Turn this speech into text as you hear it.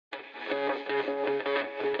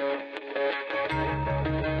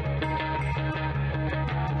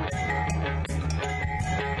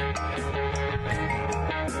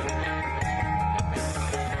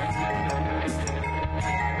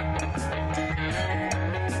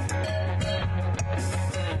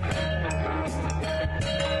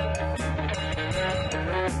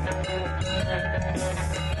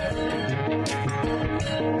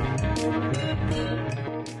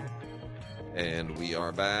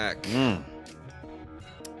back.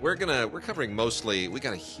 We're covering mostly. We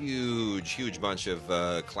got a huge bunch of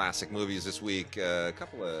classic movies this week. A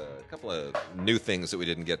couple of new things that we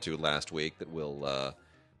didn't get to last week that we'll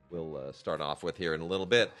start off with here in a little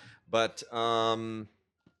bit. But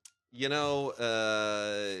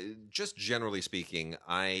just generally speaking,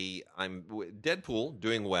 I'm Deadpool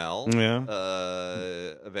doing well. Yeah.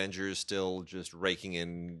 Avengers still just raking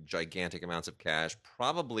in gigantic amounts of cash.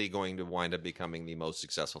 Probably going to wind up becoming the most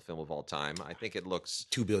successful film of all time. I think it looks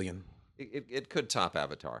 $2 billion. It could top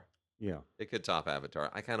Avatar. Yeah. It could top Avatar.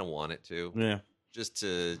 I kind of want it to. Yeah. Just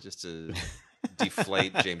to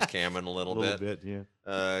deflate James Cameron a little bit. Yeah.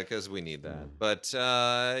 Because we need that. But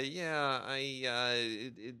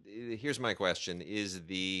here's my question: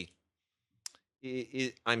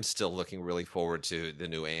 I'm still looking really forward to the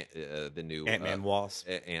new Ant-Man Wasp.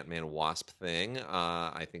 Ant-Man Wasp thing.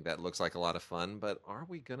 I think that looks like a lot of fun. But are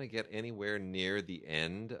we going to get anywhere near the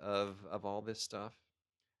end of all this stuff?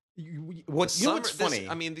 What's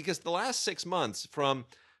funny? Because the last 6 months from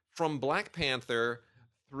Black Panther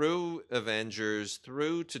through Avengers,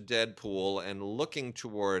 through to Deadpool, and looking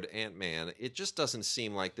toward Ant-Man, it just doesn't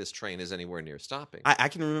seem like this train is anywhere near stopping. I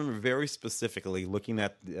can remember very specifically looking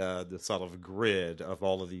at the sort of grid of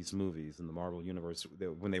all of these movies in the Marvel Universe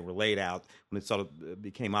when they were laid out, when it sort of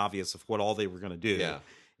became obvious of what all they were going to do. Yeah.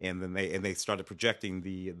 And then they started projecting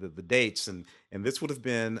the dates, and this would have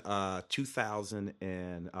been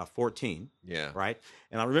 2014. Yeah. Right.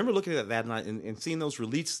 And I remember looking at that and seeing those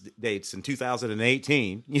release dates in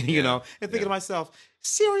 2018. You know, and thinking to myself,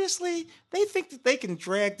 seriously, they think that they can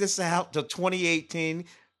drag this out to 2018?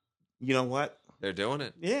 You know what? They're doing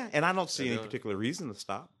it. Yeah, and I don't see any particular reason to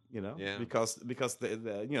stop. Because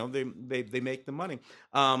they make the money.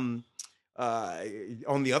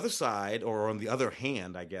 On the other side, or on the other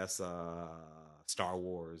hand, I guess, Star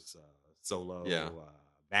Wars, Solo,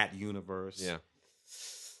 that universe. Yeah.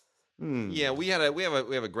 Yeah, we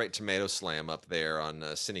have a great tomato slam up there on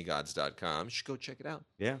DigiGods.com. You should go check it out.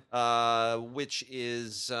 Yeah. Which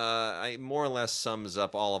is more or less sums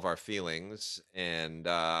up all of our feelings, and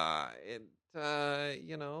I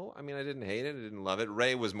didn't hate it. I didn't love it.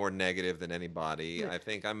 Ray was more negative than anybody. Yeah. I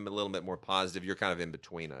think I'm a little bit more positive. You're kind of in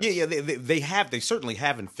between us. Yeah. They certainly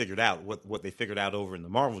haven't figured out what they figured out over in the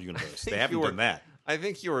Marvel Universe. They haven't done that. I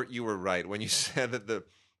think you were right when you said that the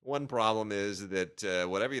one problem is that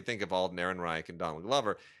whatever you think of Alden Ehrenreich and Donald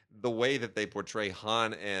Glover, the way that they portray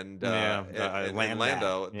Han and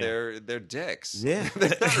Lando, they're dicks. Yeah, they're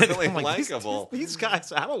not really likable. These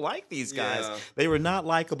guys, I don't like these guys. Yeah. They were not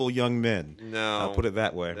likable young men. No, I'll put it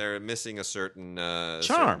that way. They're missing a certain charm,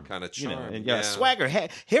 certain kind of charm. And swagger.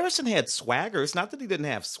 Harrison had swagger. It's not that he didn't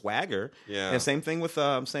have swagger. Yeah. And same thing with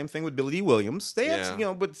Billy D. Williams. They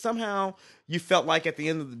had, but somehow you felt like at the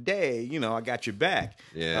end of the day, I got your back.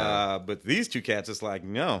 Yeah. But these two cats, it's like,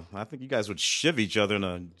 no, I think you guys would shiv each other in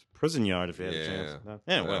a prison yard if you had a chance.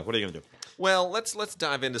 Anyway, what are you gonna do? Well, let's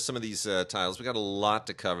dive into some of these titles. We got a lot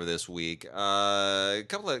to cover this week. A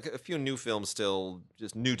few new films still,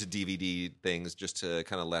 just new to DVD things, just to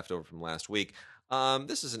kind of left over from last week.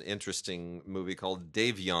 This is an interesting movie called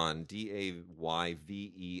Dayveon, Dayveon.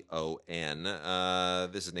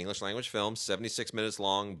 This is an English language film, 76 minutes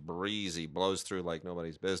long, breezy, blows through like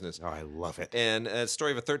nobody's business. Oh, I love it. And a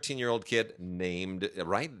story of a 13-year-old kid named,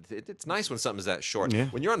 right? It's nice when something's that short. Yeah.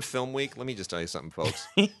 When you're on film week, let me just tell you something, folks.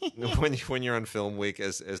 when you're on film week,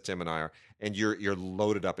 as Tim and I are, and you're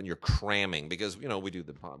loaded up and you're cramming because we do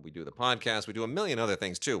the podcast, we do a million other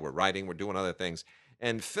things too. We're writing, we're doing other things.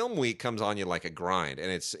 And film week comes on you like a grind,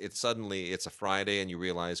 and it's suddenly a Friday, and you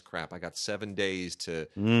realize, crap, I got 7 days to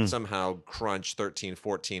somehow crunch 13,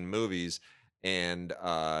 14 movies, and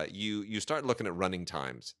you start looking at running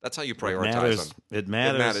times. That's how you prioritize them. It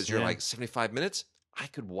matters. You're like 75 minutes. I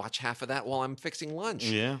could watch half of that while I'm fixing lunch.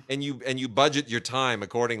 Yeah. And you budget your time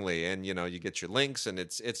accordingly, and you get your links, and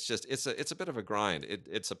it's a bit of a grind.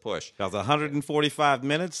 It's a push. Because 145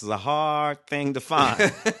 minutes is a hard thing to find.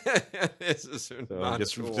 This is not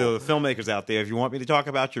just cool. to the filmmakers out there, if you want me to talk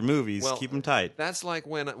about your movies, keep them tight. That's like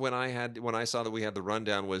when I saw that we had the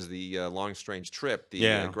rundown was the Long Strange Trip,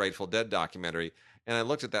 the Grateful Dead documentary, and I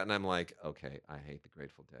looked at that and I'm like, okay, I hate the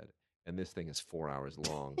Grateful Dead. And this thing is 4 hours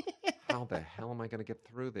long. How the hell am I going to get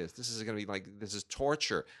through this? This is going to be this is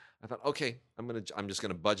torture. I thought, okay, I'm just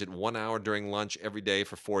going to budget 1 hour during lunch every day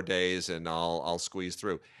for 4 days, and I'll squeeze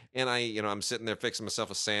through. And I'm sitting there fixing myself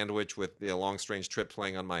a sandwich with the Long Strange Trip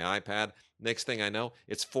playing on my iPad. Next thing I know,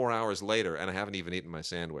 it's 4 hours later, and I haven't even eaten my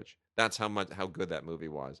sandwich. That's how good that movie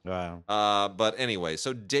was. Wow. But anyway,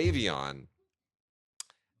 so Dayveon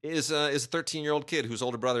is a 13-year-old kid whose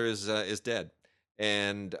older brother is dead.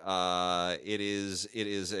 and it is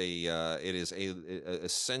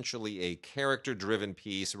essentially a character driven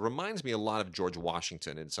piece. It reminds me a lot of George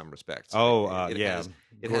Washington in some respects. Yeah,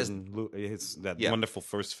 It has it's that yeah. wonderful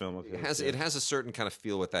first film of his. It has a certain kind of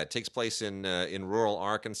feel with that. It takes place in rural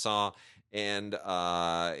Arkansas, and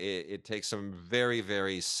it takes some very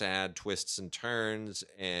very sad twists and turns,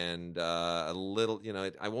 and a little,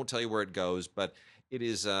 I won't tell you where it goes, but it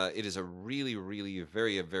is a really really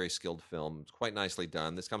very skilled film. It's quite nicely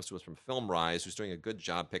done. This comes to us from Film Rise, who's doing a good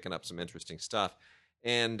job picking up some interesting stuff.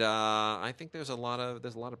 And I think there's a lot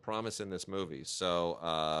of promise in this movie.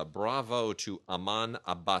 So bravo to Aman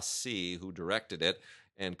Abbasi, who directed it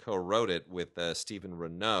and co-wrote it with Stephen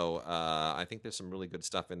Renault. I think there's some really good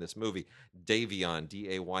stuff in this movie. Davion,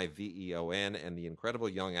 Dayveon, and the incredible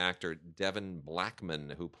young actor Devin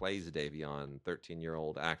Blackman, who plays Davion,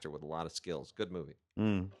 13-year-old actor with a lot of skills. Good movie.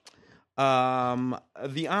 Mm.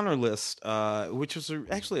 The Honor List, which was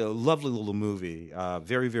actually a lovely little movie,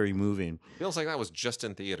 very, very moving. Feels like that was just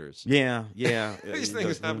in theaters. Yeah. These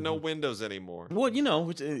things have no windows anymore. Well,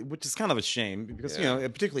 which is kind of a shame because,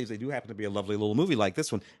 particularly if they do happen to be a lovely little movie like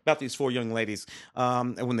this one about these four young ladies.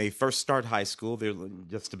 And when they first start high school, they're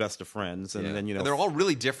just the best of friends. And then, and they're all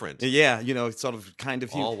really different. Yeah, sort of kind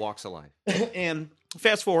of. All walks of life. And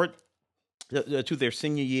fast forward to their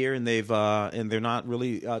senior year, and they're not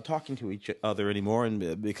really talking to each other anymore,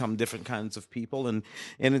 and become different kinds of people, and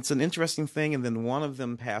it's an interesting thing. And then one of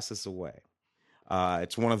them passes away.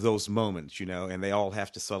 It's one of those moments, and they all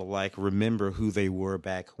have to sort of like remember who they were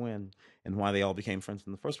back when and why they all became friends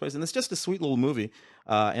in the first place. And it's just a sweet little movie,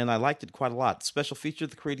 and I liked it quite a lot. Special feature: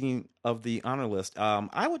 the creating of the Honor List.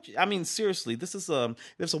 Seriously, this is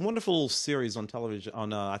there's a wonderful series on television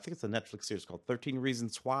on I think it's a Netflix series called 13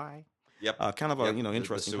 Reasons Why. Yep. Kind of a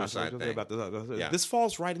interesting suicide thing. About this. This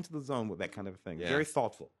falls right into the zone with that kind of thing. Yeah. Very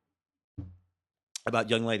thoughtful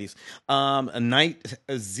about young ladies. A Night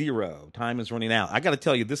Zero. Time is running out. I got to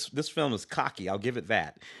tell you, this film is cocky. I'll give it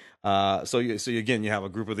that. So again, you have a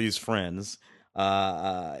group of these friends,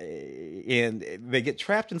 and they get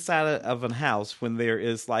trapped inside of a house when there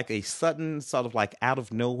is like a sudden sort of like out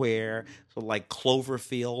of nowhere, sort of like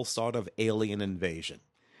Cloverfield sort of alien invasion.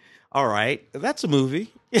 All right, that's a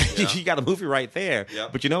movie. Yeah. You got a movie right there.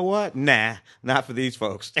 Yep. But you know what? Nah, not for these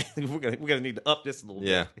folks. we're gonna need to up this a little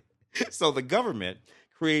bit. So the government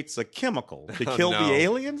creates a chemical to kill the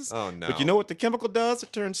aliens. Oh no! But you know what the chemical does?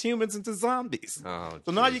 It turns humans into zombies. Oh,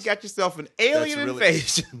 so now you got yourself an alien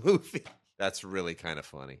invasion movie. That's really kind of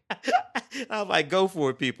funny. I'm like, go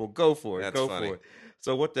for it, people. Go for it. That's go funny. for it.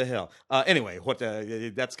 So what the hell? Anyway,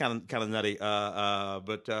 that's kind of nutty.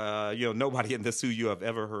 But nobody in this who you have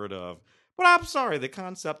ever heard of. But I'm sorry, the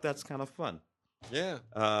concept, that's kind of fun. Yeah.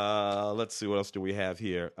 Let's see, what else do we have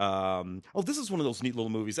here? This is one of those neat little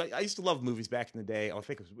movies. I used to love movies back in the day. I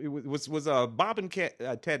think it was Bob and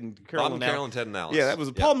Ted and Carol. Bob and Carol and Ted and Alice. Yeah, that was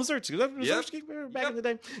Paul Mazursky. Was that Mazursky back in the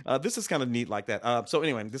day? This is kind of neat like that. So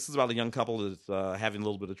anyway, this is about a young couple that's having a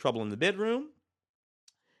little bit of trouble in the bedroom.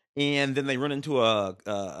 And then they run into a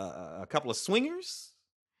couple of swingers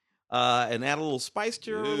and add a little spice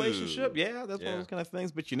to your relationship. Yeah, that's one of those kind of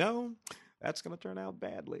things. But that's going to turn out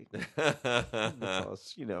badly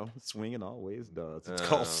because swinging always does. It's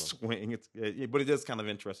called swing. But it is kind of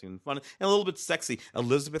interesting and fun and a little bit sexy.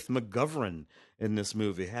 Elizabeth McGovern in this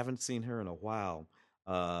movie. Haven't seen her in a while,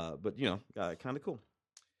 but kind of cool.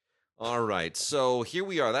 All right, so here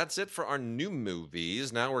we are. That's it for our new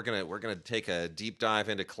movies. Now we're gonna take a deep dive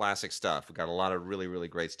into classic stuff. We've got a lot of really, really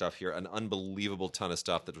great stuff here. An unbelievable ton of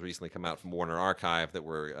stuff that's recently come out from Warner Archive that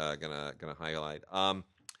we're gonna highlight.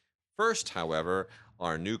 First, however,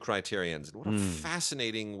 our new Criterions. What a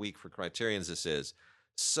fascinating week for Criterions this is.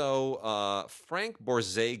 So Frank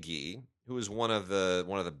Borzage, who is one of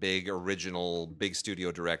the big original big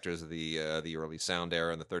studio directors of the early sound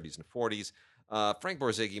era in the 30s and 40s. Frank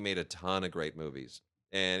Borzage made a ton of great movies,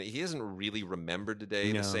 and he isn't really remembered today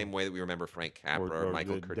in the same way that we remember Frank Capra or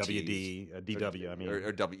Michael Curtiz.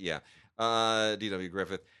 D.W.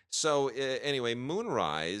 Griffith. So anyway,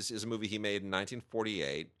 Moonrise is a movie he made in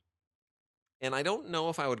 1948, and I don't know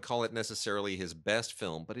if I would call it necessarily his best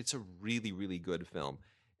film, but it's a really, really good film.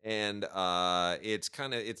 And it's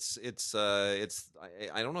kind of I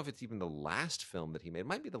don't know if it's even the last film that he made. It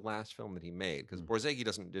might be the last film that he made because Borzage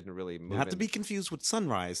didn't really move. Not to be confused with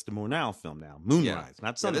Sunrise, the Murnau film now. Moonrise,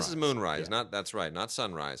 not Sunrise. This is Moonrise. That's right, not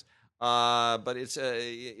Sunrise. But it's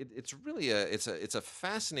really a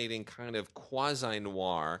fascinating kind of quasi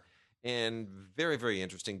noir and very, very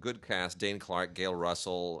interesting. Good cast: Dane Clark, Gail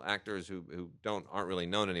Russell, actors who aren't really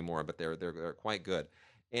known anymore, but they're quite good.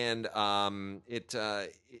 and it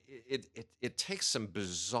takes some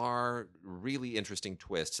bizarre, really interesting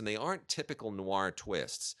twists, and they aren't typical noir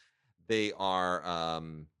twists. They are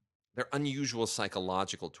they're unusual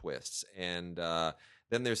psychological twists, and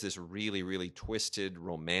then there's this really, really twisted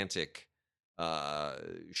romantic uh,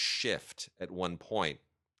 shift at one point,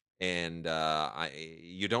 and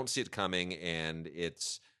you don't see it coming, and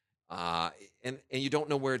it's uh, and you don't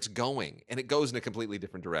know where it's going, and it goes in a completely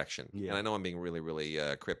different direction. Yeah. And I know I'm being really, really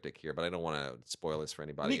cryptic here, but I don't want to spoil this for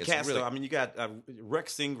anybody. Neat It's cast, really, though. I mean, you got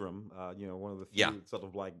Rex Ingram, one of the yeah, few sort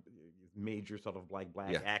of like major sort of like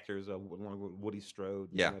black yeah, actors, along with Woody Strode.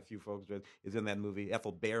 yeah. A few folks is in that movie.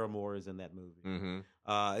 Ethel Barrymore is in that movie. Mm-hmm.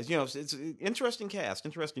 It's an interesting cast,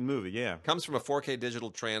 interesting movie. Yeah, Comes from a 4K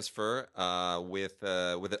digital transfer with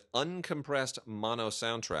an uncompressed mono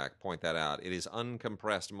soundtrack. Point that out. It is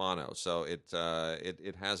uncompressed mono, so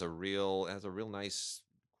it has a real nice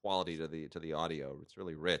quality to the audio. It's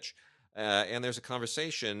really rich. And there's a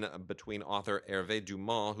conversation between author Hervé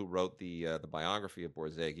Dumont, who wrote the biography of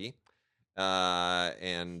Borzegi,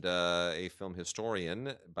 and a film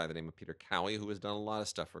historian by the name of Peter Cowie, who has done a lot of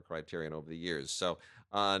stuff for Criterion over the years. So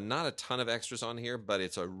not a ton of extras on here, but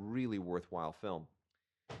it's a really worthwhile film.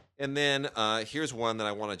 And then here's one that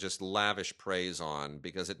I want to just lavish praise on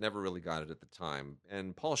because it never really got it at the time.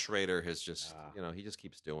 And Paul Schrader has just, he just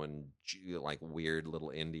keeps doing like weird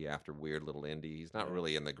little indie after weird little indie. He's not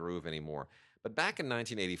really in the groove anymore. But back in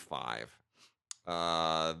 1985,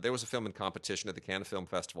 there was a film in competition at the Cannes Film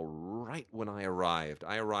Festival right when I arrived.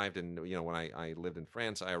 I arrived when I lived in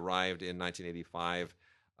France, I arrived in 1985,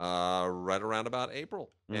 right around about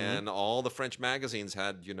April. Mm-hmm. And all the French magazines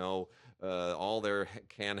had, all their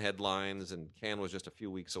Cannes headlines, and Cannes was just a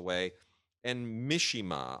few weeks away. And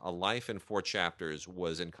Mishima, A Life in 4 Chapters,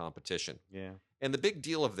 was in competition. Yeah. And the big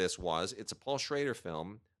deal of this was it's a Paul Schrader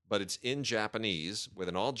film, but it's in Japanese with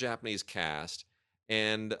an all-Japanese cast.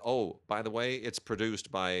 And, by the way, it's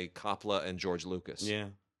produced by Coppola and George Lucas. Yeah.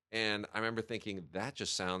 And I remember thinking, that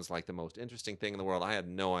just sounds like the most interesting thing in the world. I had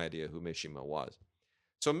no idea who Mishima was.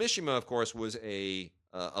 So Mishima, of course, was a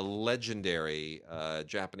legendary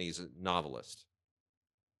Japanese novelist.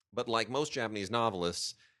 But like most Japanese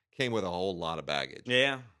novelists, came with a whole lot of baggage.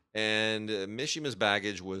 Yeah. And Mishima's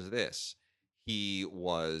baggage was this. He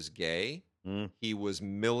was gay. He was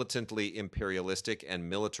militantly imperialistic and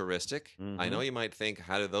militaristic. I know you might think,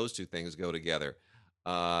 how do those two things go together?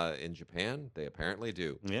 In Japan, they apparently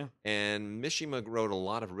do. Yeah. And Mishima wrote a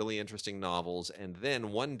lot of really interesting novels, and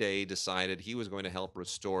then one day decided he was going to help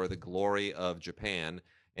restore the glory of Japan.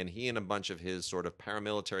 And he and a bunch of his sort of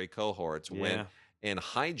paramilitary cohorts went and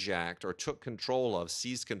hijacked or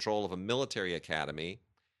seized control of a military academy.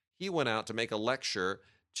 He went out to make a lecture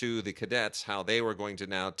to the cadets how they were going to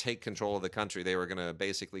now take control of the country. They were going to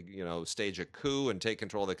basically, stage a coup and take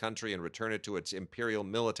control of the country and return it to its imperial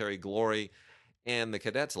military glory. And the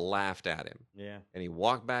cadets laughed at him. Yeah. And he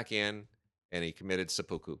walked back in and he committed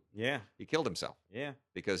seppuku. Yeah. He killed himself. Yeah.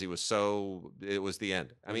 Because it was the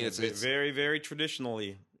end. I mean, it's very, very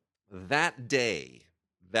traditionally. That day,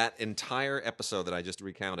 that entire episode that I just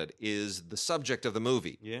recounted is the subject of the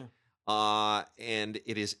movie. Yeah. And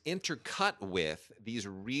it is intercut with these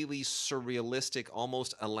really surrealistic,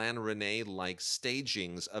 almost Alain Resnais-like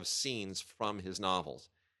stagings of scenes from his novels.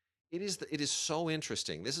 It is so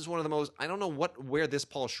interesting. This is one of the most, I don't know where this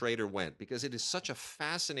Paul Schrader went, because it is such a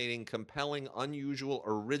fascinating, compelling, unusual,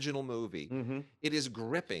 original movie. Mm-hmm. It is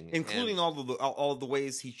gripping, including all of the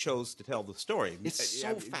ways he chose to tell the story. It's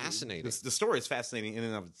so fascinating. The story is fascinating in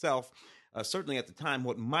and of itself. Certainly at the time,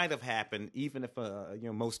 what might have happened, even if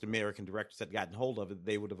most American directors had gotten hold of it,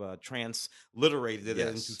 they would have transliterated it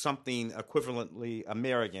into something equivalently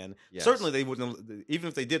American. Yes. Certainly, they wouldn't have, even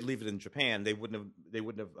if they did leave it in Japan, they wouldn't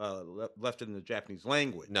have left it in the Japanese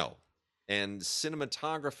language. No. And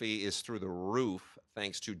cinematography is through the roof,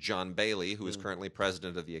 thanks to John Bailey, who is currently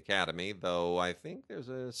president of the Academy, though I think there's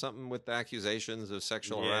something with accusations of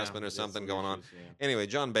sexual harassment or something going on. Yeah. Anyway,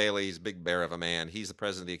 John Bailey's big bear of a man. He's the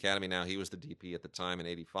president of the Academy now. He was the DP at the time in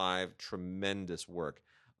 85. Tremendous work.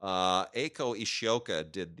 Eiko Ishioka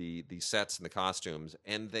did the sets and the costumes,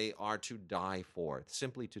 and they are to die for,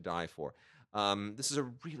 simply to die for. This is a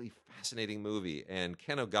really fascinating movie, and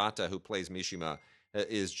Ken Ogata, who plays Mishima,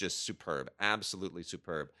 is just superb, absolutely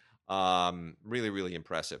superb. Really, really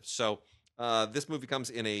impressive. So this movie comes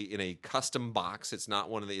in a custom box. It's not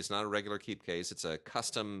it's not a regular keep case. It's a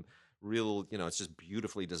custom, it's just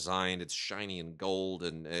beautifully designed. It's shiny and gold,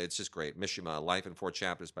 and it's just great. Mishima, Life in 4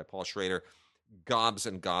 Chapters by Paul Schrader. gobs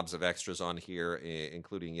and gobs of extras on here,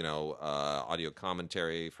 including audio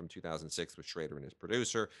commentary from 2006 with Schrader and his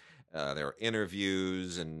producer. There are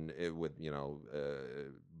interviews and with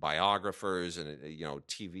biographers and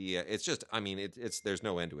TV. It's just, I mean, it's there's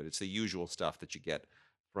no end to it. It's the usual stuff that you get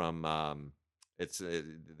from it's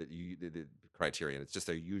the Criterion. It's just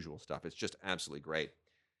their usual stuff. It's just absolutely great.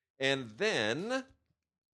 And then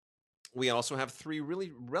we also have three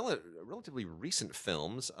really relatively recent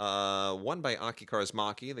films. One by Aki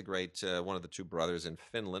Kaurismäki, the great one of the two brothers in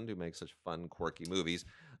Finland who make such fun, quirky movies.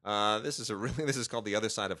 This is called The Other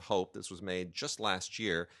Side of Hope. This was made just last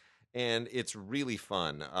year, and it's really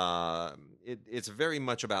fun. It's very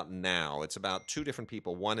much about now. It's about two different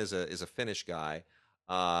people. One is a Finnish guy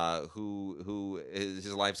who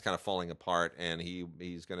his life's kind of falling apart, and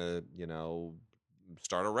he's gonna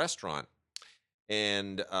start a restaurant.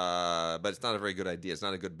 And but it's not a very good idea. It's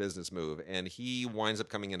not a good business move. And he winds up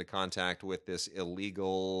coming into contact with this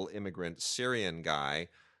illegal immigrant Syrian guy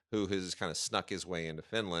who has kind of snuck his way into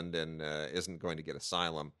Finland and isn't going to get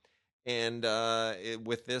asylum. And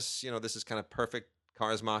with this, this is kind of perfect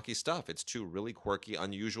Kaurismäki stuff. It's two really quirky,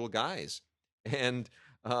 unusual guys, and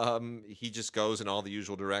he just goes in all the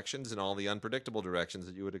usual directions and all the unpredictable directions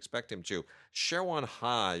that you would expect him to. Sherwan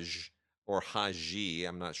Haj, or Haji,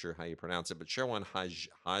 I'm not sure how you pronounce it, but Sherwan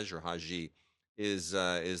Haj or Haji is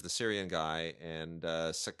the Syrian guy, and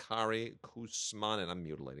Sakari Kusman, and I'm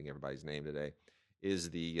mutilating everybody's name today,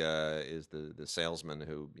 is the salesman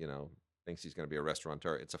who thinks he's going to be a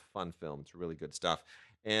restaurateur. It's a fun film. It's really good stuff.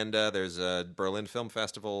 And there's a Berlin Film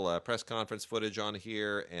Festival press conference footage on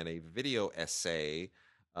here, and a video essay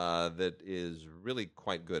that is really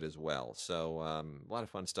quite good as well. So a lot of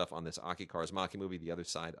fun stuff on this Aki Kaurismäki movie, The Other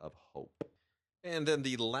Side of Hope. And then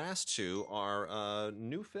the last two are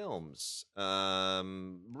new films,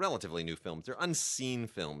 relatively new films. They're unseen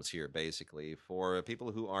films here, basically, for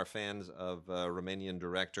people who are fans of Romanian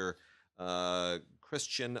director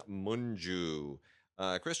Cristian Mungiu.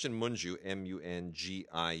 Cristian Mungiu,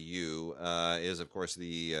 Mungiu, is, of course,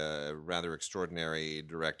 the rather extraordinary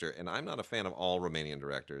director. And I'm not a fan of all Romanian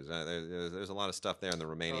directors. There's a lot of stuff there in the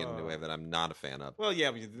Romanian New Wave that I'm not a fan of. Well, yeah,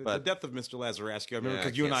 the death of Mr. Lazarascu, I remember,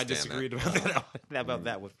 because you and I disagreed about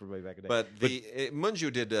that one from way back in the day. But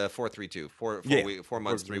Mungiu did 432, 4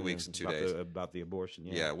 months, 3 weeks, and 2 days. About the abortion,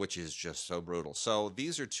 yeah, which is just so brutal. So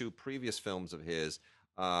these are two previous films of his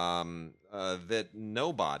that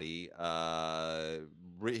nobody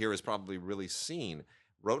here has probably really seen.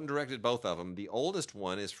 Wrote and directed both of them. The oldest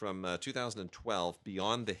one is from 2012,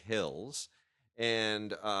 Beyond the Hills,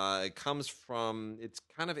 and it's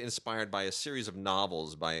kind of inspired by a series of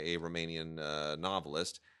novels by a Romanian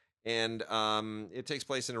novelist, and it takes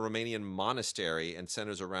place in a Romanian monastery and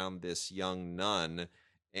centers around this young nun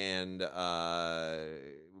and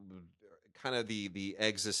kind of the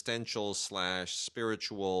existential /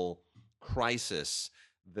 spiritual crisis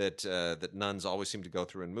that nuns always seem to go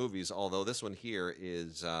through in movies. Although this one here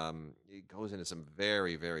is it goes into some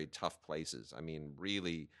very, very tough places. I mean,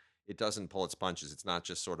 really, it doesn't pull its punches. It's not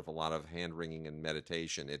just sort of a lot of hand wringing and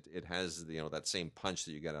meditation. It has that same punch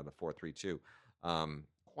that you get out of 432.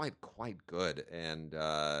 Quite good. And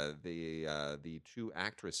the two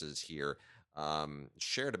actresses here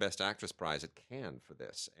shared a Best Actress prize at Cannes for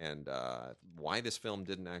this, and why this film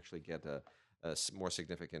didn't actually get a more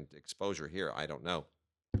significant exposure here, I don't know.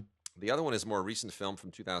 The other one is a more recent film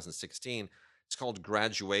from 2016. It's called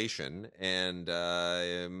Graduation, and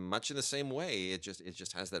much in the same way, it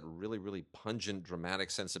just has that really, really pungent,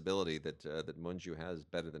 dramatic sensibility that Mungiu has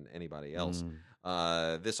better than anybody else.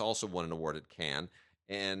 This also won an award at Cannes.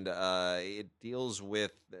 And it deals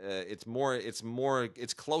with it's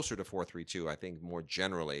closer to 432, I think, more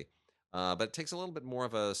generally, but it takes a little bit more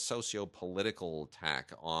of a socio-political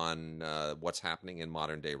tack on what's happening in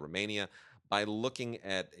modern day Romania by looking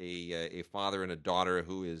at a father and a daughter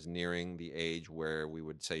who is nearing the age where we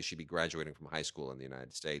would say she'd be graduating from high school in the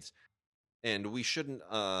United States. And we shouldn't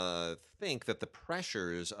think that the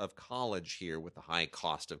pressures of college here, with the high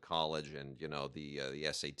cost of college and the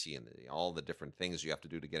SAT and all the different things you have to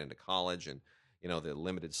do to get into college, and the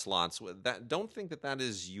limited slots, don't think that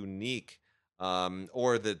is unique,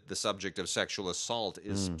 or that the subject of sexual assault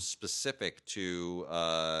is specific to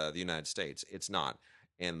the United States. It's not.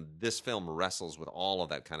 And this film wrestles with all of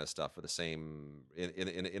that kind of stuff for the same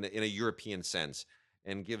in a European sense,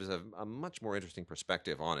 and gives a much more interesting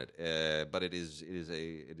perspective on it. But it is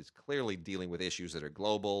clearly dealing with issues that are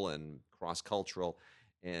global and cross cultural,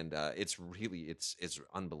 and it's really it's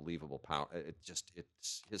unbelievable power.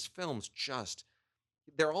 His films just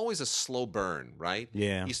they're always a slow burn, right?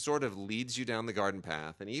 Yeah. He sort of leads you down the garden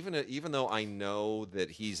path, and even though I know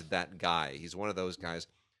that he's that guy, he's one of those guys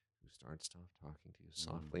who starts talking to you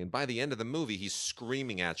softly, and by the end of the movie, he's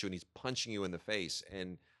screaming at you and he's punching you in the face,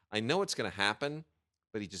 and I know it's going to happen,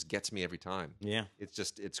 but he just gets me every time. Yeah.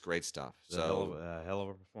 It's great stuff. It's So a hell of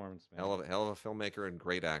a performance, man. hell of a filmmaker and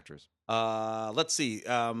great actors. Let's see.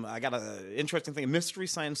 I got an interesting thing. Mystery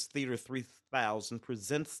Science Theater 3000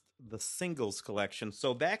 presents the Singles Collection.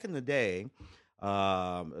 So back in the day,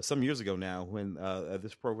 some years ago now, when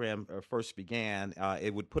this program first began,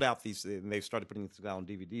 it would put out these, and they started putting these out on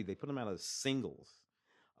DVD. They put them out as singles.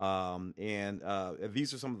 And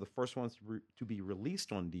these are some of the first ones to be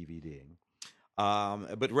released on DVD.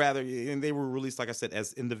 But rather, and they were released, like I said,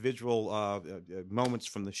 as individual moments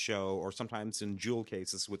from the show, or sometimes in jewel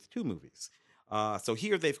cases with two movies. So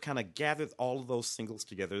here they've kind of gathered all of those singles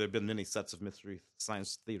together. There have been many sets of Mystery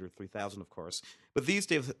Science Theater 3000, of course. But these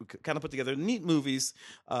they've kind of put together neat movies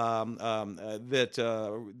that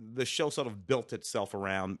the show sort of built itself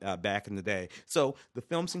around back in the day. So the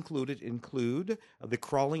films include The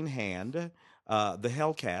Crawling Hand, The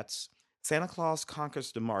Hellcats, Santa Claus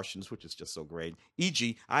Conquers the Martians, which is just so great.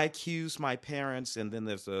 E.g., I Accuse My Parents, and then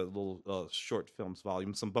there's a little short films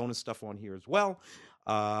volume, some bonus stuff on here as well,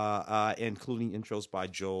 including intros by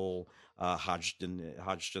Joel Hodgson,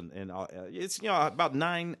 and it's about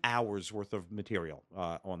 9 hours worth of material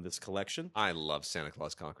on this collection. I love Santa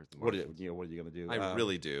Claus Conquers the Martians. What are you going to do? I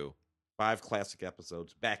really do. 5 classic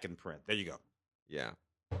episodes back in print. There you go. Yeah,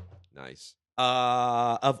 nice.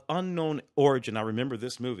 Of unknown origin. I remember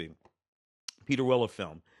this movie. Peter Weller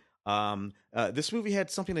film. This movie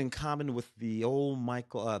had something in common with the old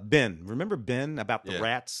Michael Ben. Remember Ben about the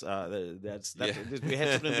rats? It had something to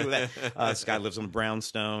do with that. This guy lives on a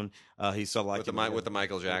brownstone. He's sort of like with the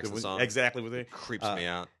Michael Jackson song. Exactly, with it Creeps me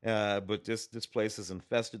out. But this place is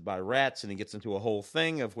infested by rats, and he gets into a whole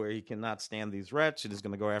thing of where he cannot stand these rats, and he's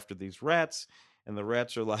going to go after these rats. And the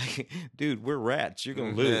rats are like, "Dude, we're rats. You're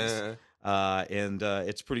going to lose." And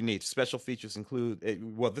it's pretty neat. Special features include,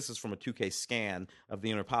 this is from a 2K scan of the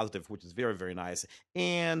Inner Positive, which is very, very nice,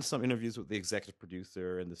 and some interviews with the executive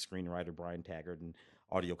producer and the screenwriter, Brian Taggart, and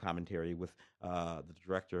audio commentary with the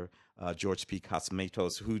director, George P.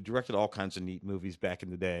 Cosmatos, who directed all kinds of neat movies back in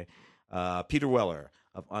the day. Peter Weller,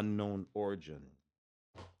 of unknown origin.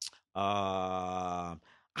 I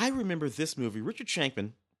remember this movie, Richard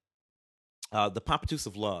Shankman, The Pompatus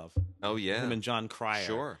of Love. Oh yeah, him and John Cryer.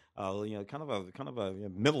 Sure. Kind of a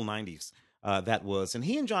middle '90s that was, and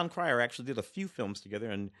he and John Cryer actually did a few films together,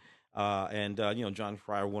 and John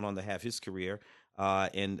Cryer went on to have his career,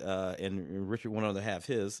 and Richard went on to have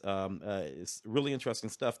his. It's really interesting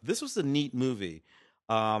stuff. This was a neat movie.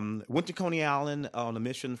 Went to Coney Island on a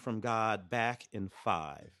mission from God back in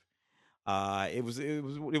 5. It was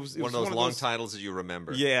one of those long titles that you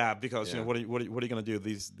remember. Yeah, because what are you going to do?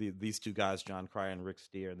 These two guys, John Cryer and Rick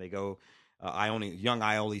Steer, and they go. Young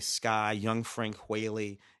Iole Skye, young Frank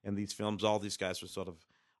Whaley, in these films. All these guys were sort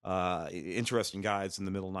of interesting guys in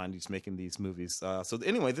the middle '90s making these movies. So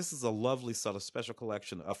anyway, this is a lovely sort of special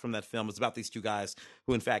collection from that film. It's about these two guys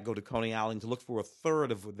who, in fact, go to Coney Island to look for a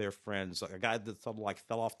third of their friends, like a guy that sort of like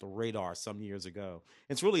fell off the radar some years ago.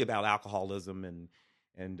 It's really about alcoholism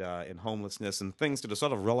and homelessness and things that are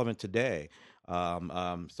sort of relevant today.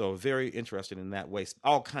 So very interesting in that way.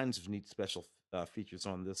 All kinds of neat special features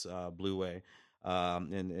on this Blu-ray,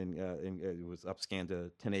 and it was upscanned to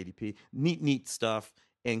 1080p. Neat stuff,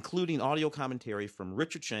 including audio commentary from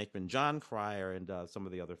Richard Shankman, John Cryer, and some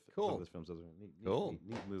of the other some of his films.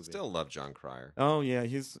 Neat movie. Still love John Cryer. Oh yeah,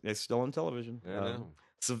 he's still on television.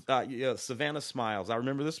 Yeah, Savannah Smiles. I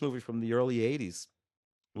remember this movie from the early '80s.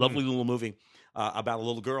 Lovely little movie about a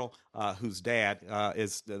little girl whose dad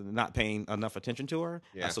is not paying enough attention to her.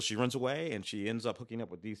 Yeah. So she runs away, and she ends up hooking up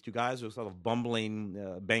with these two guys who are sort of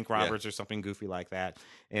bumbling bank robbers or something goofy like that.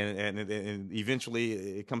 And eventually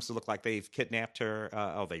it comes to look like they've kidnapped her.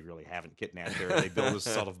 They really haven't kidnapped her. They build this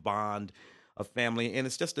sort of bond of family. And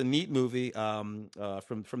it's just a neat movie from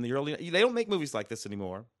the early... They don't make movies like this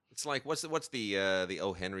anymore. It's like what's the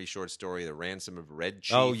O. Henry short story, The Ransom of Red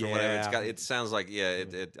Chief? Oh yeah, or whatever. It sounds like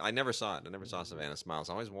I never saw it. I never saw Savannah Smiles.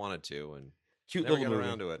 I always wanted to, and cute never little got movie.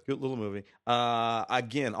 around to it. Cute little movie.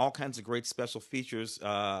 Again, all kinds of great special features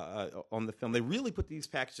on the film. They really put these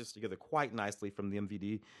packages together quite nicely from the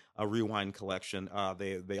MVD Rewind collection.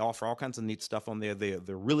 They offer all kinds of neat stuff on there.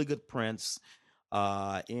 They're really good prints.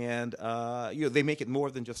 And they make it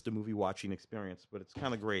more than just a movie watching experience, but it's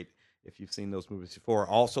kind of great if you've seen those movies before.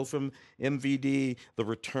 Also from MVD, The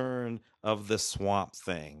Return of the Swamp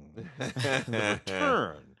Thing. The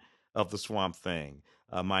Return of the Swamp Thing.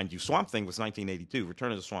 mind you. Swamp Thing was 1982.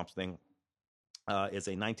 Return of the Swamp Thing is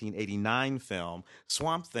a 1989 film.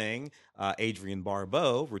 Swamp Thing, Adrienne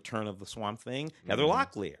Barbeau, Return of the Swamp Thing, Heather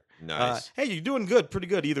Locklear. Nice. Hey, you're doing good, pretty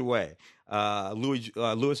good either way.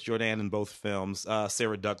 Louis Jordan in both films,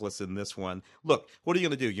 Sarah Douglas in this one. Look, what are you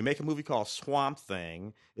going to do? You make a movie called Swamp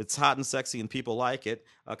Thing. It's hot and sexy and people like it.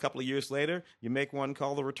 A couple of years later, you make one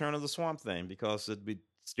called The Return of the Swamp Thing because it'd be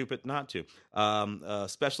stupid not to.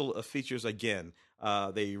 Special features again.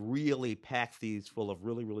 They really pack these full of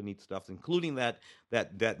really, really neat stuff, including that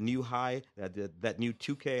new that new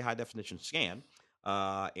 2K high definition scan,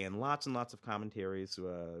 and lots of commentaries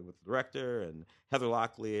with the director and Heather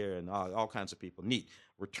Locklear and all kinds of people. Neat.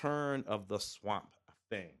 Return of the Swamp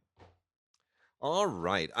Thing. All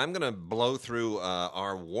right, I'm gonna blow through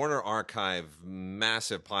our Warner Archive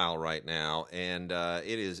massive pile right now, and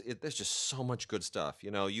there's just so much good stuff.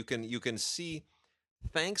 You can see,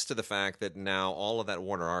 thanks to the fact that now all of that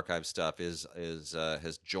Warner Archive stuff is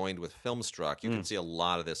has joined with Filmstruck. You can see a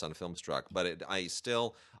lot of this on Filmstruck, but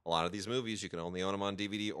a lot of these movies you can only own them on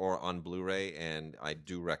DVD or on Blu-ray, and I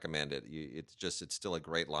do recommend it. It's still a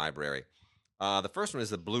great library. The first one is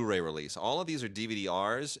the Blu-ray release. All of these are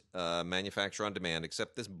DVD-Rs, manufacturer on demand,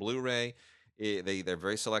 except this Blu-ray. They're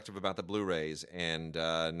very selective about the Blu-rays, and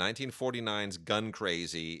 1949's Gun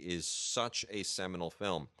Crazy is such a seminal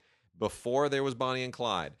film. Before there was Bonnie and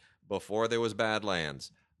Clyde, before there was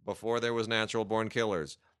Badlands, before there was Natural Born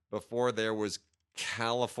Killers, before there was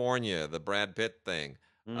California, the Brad Pitt thing,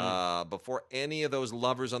 before any of those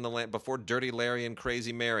Lovers on the Land, before Dirty Larry and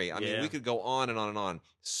Crazy Mary. I mean, we could go on and on and on.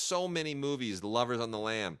 So many movies, Lovers on the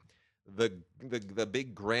Lam. The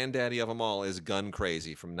big granddaddy of them all is Gun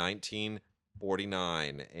Crazy from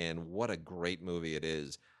 1949, and what a great movie it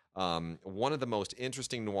is. One of the most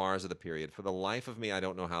interesting noirs of the period. For the life of me, I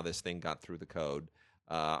don't know how this thing got through the code.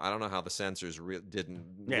 I don't know how the censors didn't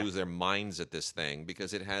lose their minds at this thing,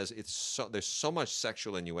 because there's so much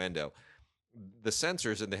sexual innuendo. The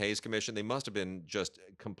censors in the Hays Commission, they must have been just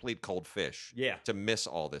complete cold fish to miss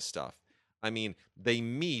all this stuff. I mean, they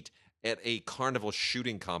meet at a carnival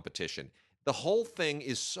shooting competition. The whole thing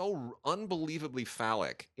is so unbelievably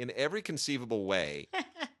phallic in every conceivable way.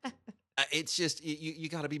 It's just, you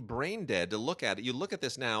got to be brain dead to look at it. You look at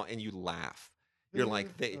this now and you laugh. You're like,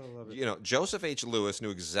 Joseph H. Lewis knew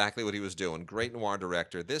exactly what he was doing. Great noir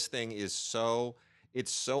director. This thing is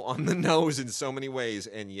it's so on the nose in so many ways,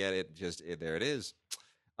 and yet there it is.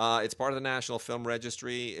 It's part of the National Film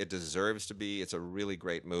Registry. It deserves to be. It's a really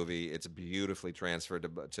great movie. It's beautifully transferred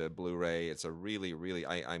to Blu-ray. It's a really, really.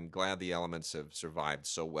 I'm glad the elements have survived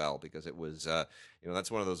so well, because it was, that's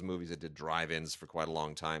one of those movies that did drive-ins for quite a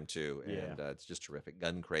long time too, and it's just terrific.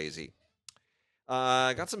 Gun Crazy.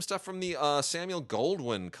 Got some stuff from the Samuel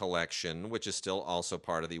Goldwyn collection, which is still also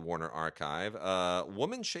part of the Warner Archive.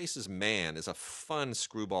 Woman Chases Man is a fun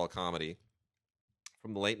screwball comedy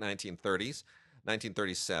from the late 1930s.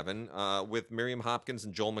 1937, with Miriam Hopkins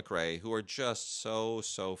and Joel McCrea, who are just so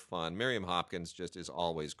fun. Miriam Hopkins just is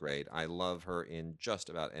always great. I love her in just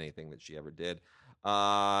about anything that she ever did.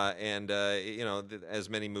 As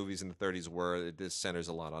many movies in the 30s were, this centers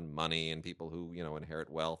a lot on money and people who inherit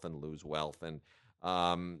wealth and lose wealth, and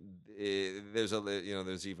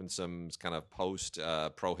there's even some kind of post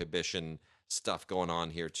prohibition stuff going on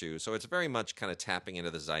here too. So it's very much kind of tapping into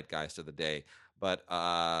the zeitgeist of the day, but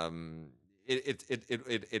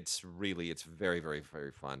it's very, very,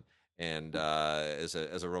 very fun. And as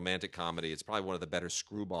a romantic comedy, it's probably one of the better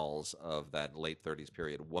screwballs of that late 30s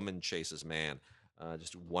period. Woman Chases Man.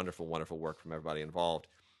 Just wonderful, wonderful work from everybody involved.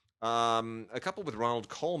 A couple with Ronald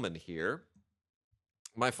Colman here.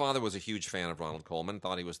 My father was a huge fan of Ronald Colman,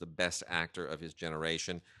 thought he was the best actor of his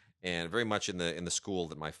generation, and very much in the school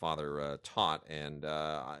that my father taught. And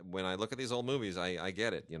when I look at these old movies, I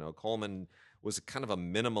get it. Colman was kind of a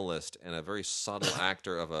minimalist and a very subtle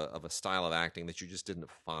actor of a style of acting that you just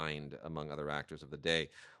didn't find among other actors of the day.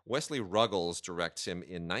 Wesley Ruggles directs him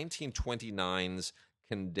in 1929's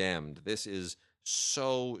Condemned. This is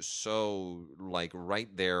so like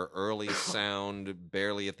right there, early sound,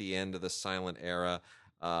 barely at the end of the silent era.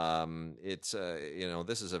 This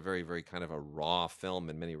is a very, very kind of a raw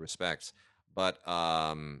film in many respects. But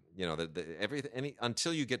until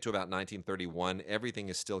you get to about 1931, everything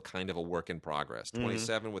is still kind of a work in progress.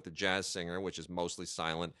 27 with the jazz singer, which is mostly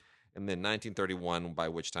silent, and then 1931, by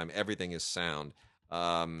which time everything is sound.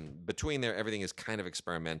 Between there, everything is kind of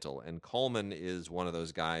experimental, and Coleman is one of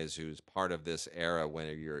those guys who's part of this era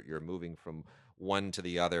when you're moving from one to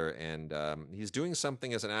the other, and he's doing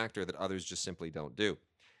something as an actor that others just simply don't do.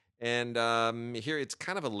 And here it's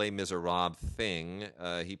kind of a Les Miserables thing.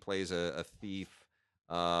 He plays a thief,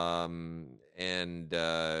 and and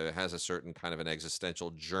has a certain kind of an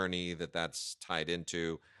existential journey that's tied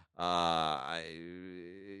into. You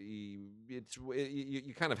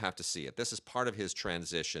kind of have to see it. This is part of his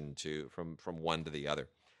transition to from one to the other.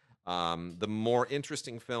 The more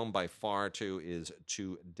interesting film by far, too, is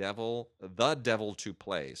The Devil to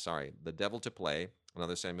Play. Sorry, The Devil to Play,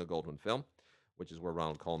 another Samuel Goldwyn film, which is where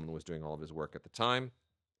Ronald Colman was doing all of his work at the time.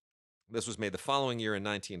 This was made the following year in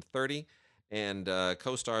 1930, and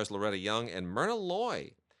co-stars Loretta Young and Myrna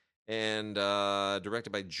Loy, and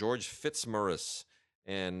directed by George Fitzmaurice.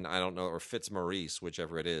 And I don't know, or Fitzmaurice,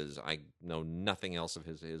 whichever it is. I know nothing else of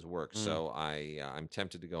his work, so I'm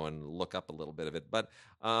tempted to go and look up a little bit of it. But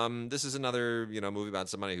this is another movie about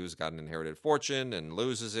somebody who's got an inherited fortune and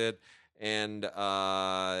loses it. And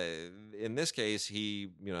in this case, he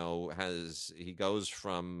goes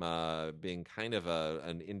from being kind of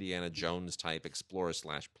an Indiana Jones type explorer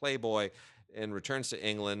 / playboy, and returns to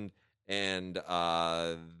England. And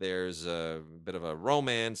there's a bit of a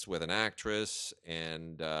romance with an actress,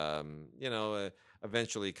 and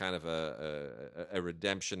eventually kind of a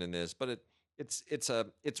redemption in this. But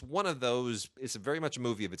it's one of those. It's very much a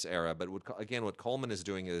movie of its era. But what Coleman is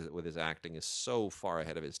doing with his acting is so far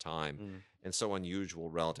ahead of his time, and so unusual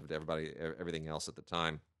relative to everything else at the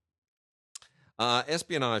time.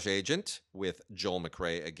 Espionage Agent with Joel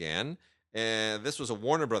McCrea again. And this was a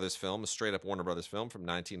Warner Brothers film, a straight-up Warner Brothers film from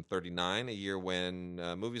 1939, a year when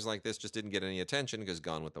movies like this just didn't get any attention because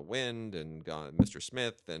Gone with the Wind and Mr.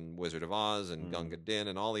 Smith and Wizard of Oz and Gunga Din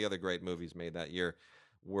and all the other great movies made that year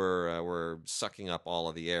were sucking up all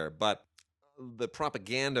of the air. But the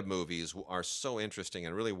propaganda movies are so interesting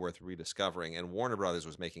and really worth rediscovering, and Warner Brothers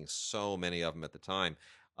was making so many of them at the time.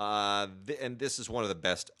 And this is one of the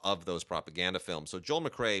best of those propaganda films. So Joel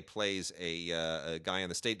McCrea plays a guy in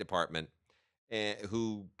the State Department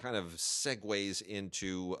who kind of segues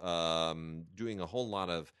into doing a whole lot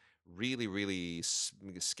of really, really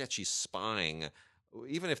sketchy spying.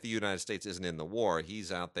 Even if the United States isn't in the war, he's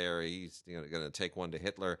out there. He's going to take one to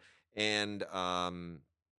Hitler. And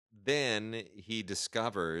then he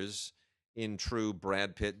discovers, in true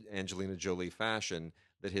Brad Pitt, Angelina Jolie fashion,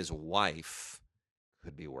 that his wife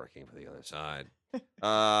could be working for the other side.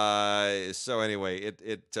 So anyway,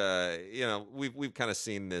 we've kind of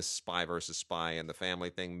seen this spy versus spy and the family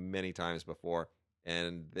thing many times before,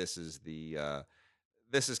 and this is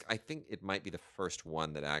I think it might be the first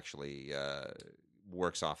one that actually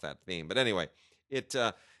works off that theme. But anyway, it's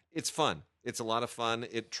fun. It's a lot of fun.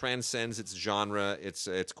 It transcends its genre.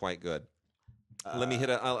 It's quite good. Let me hit.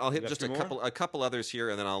 I'll hit just a couple others here,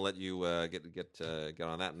 and then I'll let you get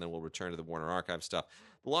on that, and then we'll return to the Warner Archive stuff.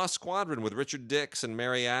 The Lost Squadron with Richard Dix and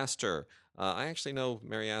Mary Astor. I actually know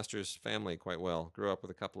Mary Astor's family quite well. Grew up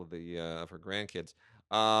with a couple of her grandkids.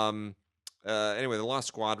 Anyway, The Lost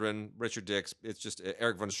Squadron, Richard Dix. It's just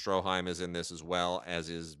Eric von Stroheim is in this as well, as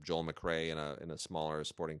is Joel McCrea in a smaller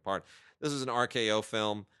supporting part. This is an RKO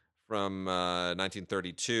film from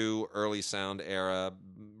 1932, early sound era.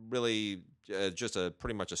 Really. Just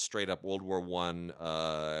pretty much a straight up World War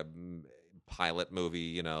I pilot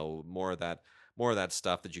movie. More of that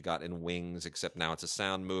stuff that you got in Wings, except now it's a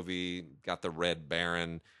sound movie. Got the Red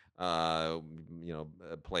Baron,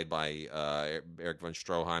 played by Eric von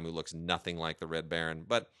Stroheim, who looks nothing like the Red Baron.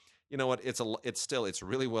 But you know what? It's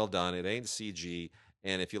really well done. It ain't CG.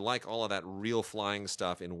 And if you like all of that real flying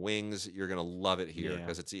stuff in Wings, you're gonna love it here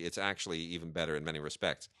because it's actually even better in many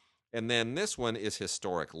respects. And then this one is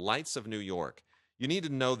historic. Lights of New York. You need to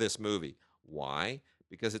know this movie. Why?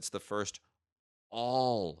 Because it's the first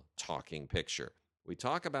all-talking picture. We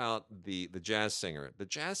talk about the jazz singer. The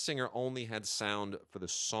jazz singer only had sound for the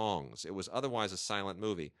songs. It was otherwise a silent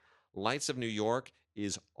movie. Lights of New York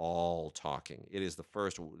is all talking. It is the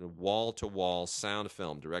first wall-to-wall sound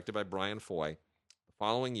film directed by Brian Foy. The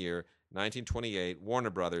following year, 1928, Warner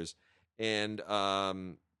Brothers. And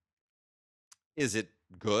is it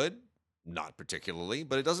good? Not particularly,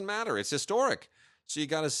 but it doesn't matter. It's historic. So you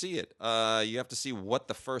got to see it. You have to see what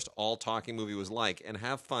the first all-talking movie was like and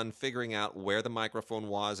have fun figuring out where the microphone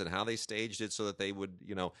was and how they staged it so that they would,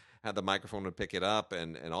 have the microphone would pick it up,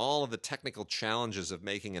 and all of the technical challenges of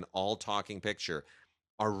making an all-talking picture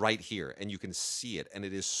are right here, and you can see it, and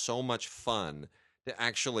it is so much fun to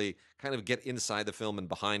actually kind of get inside the film and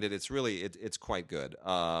behind it. It's quite good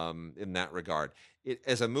in that regard.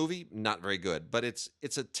 As a movie, not very good, but it's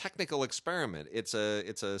a technical experiment. It's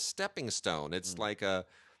a stepping stone. It's like a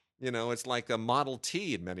Model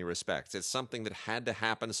T in many respects. It's something that had to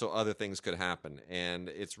happen so other things could happen, and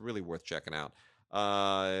it's really worth checking out.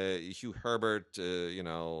 Hugh Herbert,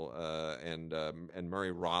 and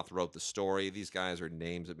Murray Roth wrote the story. These guys are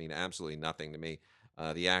names that mean absolutely nothing to me.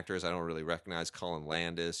 The actors I don't really recognize: Colin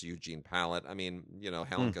Landis, Eugene Pallett. I mean,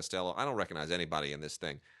 Helen Hmm. Costello. I don't recognize anybody in this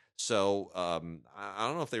thing. So I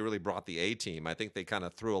don't know if they really brought the A team. I think they kind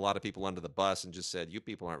of threw a lot of people under the bus and just said, "You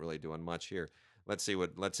people aren't really doing much here. Let's see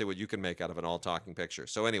what you can make out of an all talking picture."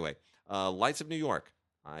 So anyway, Lights of New York.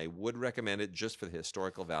 I would recommend it just for the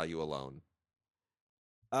historical value alone.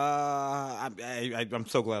 I'm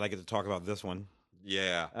so glad I get to talk about this one.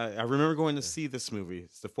 Yeah. I remember going to see this movie.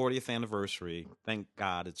 It's the 40th anniversary. Thank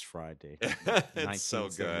God it's Friday. It's so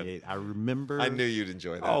good. 1978. I remember. I knew you'd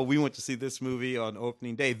enjoy that. Oh, we went to see this movie on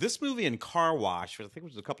opening day. This movie and Car Wash, I think it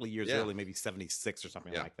was a couple of years Yeah. early, maybe 76 or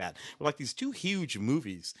something Yeah. like that. Were like these two huge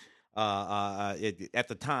movies. At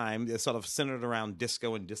the time, it sort of centered around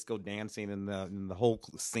disco and disco dancing and the whole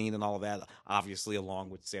scene and all of that, obviously, along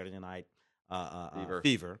with Saturday Night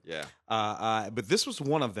Fever. Yeah. But this was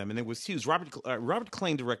one of them, and it was huge. Robert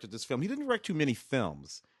Klein directed this film. He didn't direct too many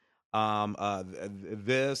films. He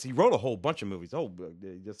wrote a whole bunch of movies.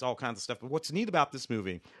 Just all kinds of stuff. But what's neat about this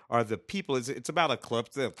movie are the people. It's about a club.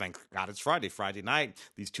 Thank God it's Friday night.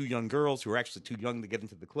 These two young girls who are actually too young to get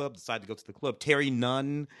into the club decide to go to the club. Terry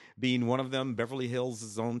Nunn being one of them. Beverly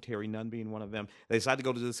Hills' own Terry Nunn being one of them. They decide to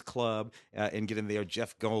go to this club and get in there.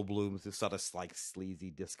 Jeff Goldblum, this sort of like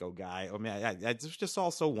sleazy disco guy. I mean, it's just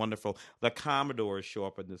all so wonderful. The Commodores show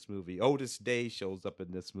up in this movie. Otis Day shows up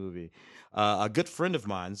in this movie. A good friend of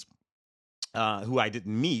mine's, who I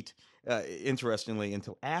didn't meet, interestingly,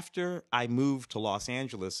 until after I moved to Los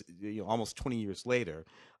Angeles, almost 20 years later.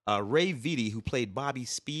 Ray Vitti, who played Bobby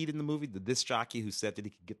Speed in the movie, the disc jockey who said that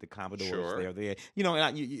he could get the Commodores Sure. there.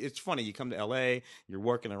 It's funny. You come to L.A., you're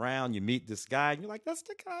working around, you meet this guy, and you're like, that's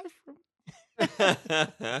the guy from...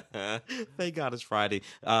 Thank God it's Friday.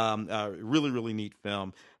 Really, really neat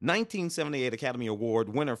film. 1978 Academy Award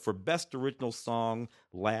winner for Best Original Song,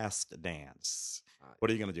 Last Dance. What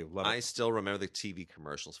are you going to do? Love it. I still remember the TV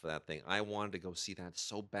commercials for that thing. I wanted to go see that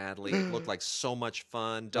so badly. It looked like so much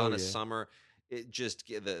fun. Donna Summer. It just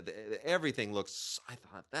everything looks. I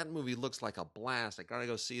thought that movie looks like a blast. I gotta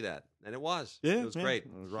go see that, and it was. Yeah, it was great.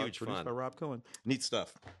 Huge produced fun. by Rob Cohen. Neat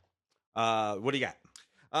stuff. What do you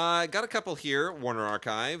got? Got a couple here, Warner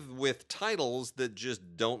Archive, with titles that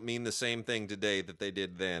just don't mean the same thing today that they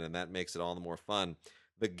did then, and that makes it all the more fun.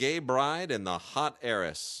 The Gay Bride and the Hot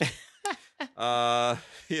Heiress. I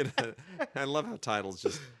love how titles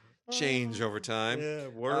just change over time. Yeah,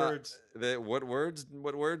 words. What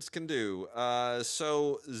words can do.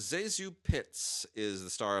 So Zazu Pitts is the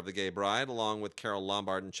star of The Gay Bride, along with Carol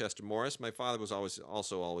Lombard and Chester Morris. My father was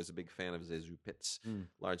always a big fan of Zazu Pitts,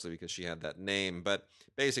 largely because she had that name. But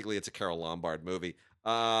basically, it's a Carol Lombard movie.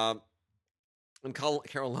 And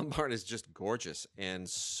Carol Lombard is just gorgeous and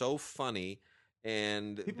so funny.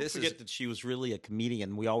 And people forget that she was really a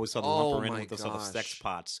comedian. We always saw the lump her in with the sort of sex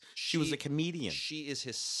pots. She was a comedian. She is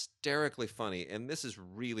hysterically funny, and this is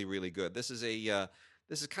really, really good. This is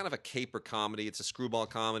kind of a caper comedy. It's a screwball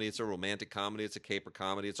comedy. It's a romantic comedy. It's a caper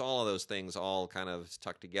comedy. It's all of those things all kind of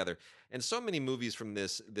tucked together. And so many movies from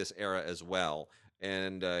this era as well.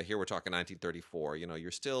 And here we're talking 1934.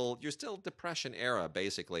 You're still Depression era,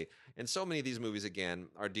 basically. And so many of these movies, again,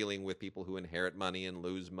 are dealing with people who inherit money and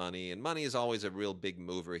lose money. And money is always a real big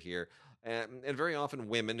mover here. And very often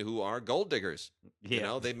women who are gold diggers.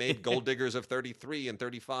 Yeah. They made gold diggers of 33 and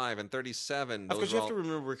 35 and 37. Because you have to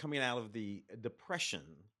remember, we're coming out of the Depression.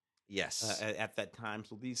 Yes, at that time.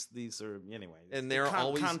 So these are anyway. And they're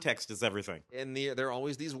always context is everything. And there are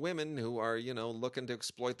always these women who are looking to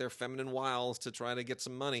exploit their feminine wiles to try to get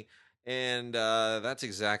some money. And that's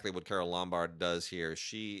exactly what Carol Lombard does here.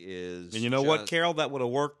 She is. And you know what, Carol, that would have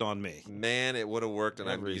worked on me. Man, it would have worked. And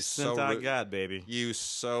every cent I got, baby. You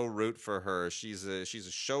so root for her. She's a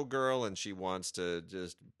showgirl, and she wants to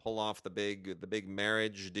just pull off the big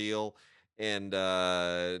marriage deal. And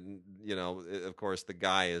of course, the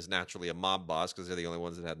guy is naturally a mob boss because they're the only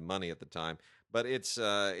ones that had money at the time. But it's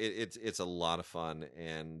a lot of fun,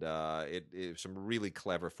 and it's some really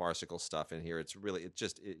clever farcical stuff in here.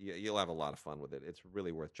 You'll have a lot of fun with it. It's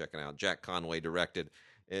really worth checking out. Jack Conway directed.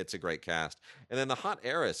 It's a great cast. And then The Hot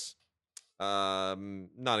Heiress.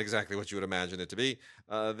 Not exactly what you would imagine it to be.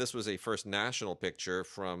 This was a first national picture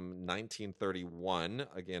from 1931.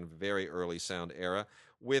 Again, very early sound era,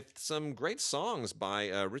 with some great songs by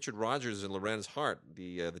Richard Rodgers and Lorenz Hart,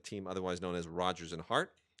 the team otherwise known as Rodgers and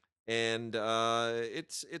Hart. And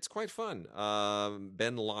it's quite fun.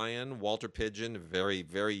 Ben Lyon, Walter Pidgeon, very,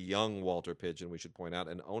 very young Walter Pidgeon, we should point out,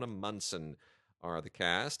 and Ona Munson are the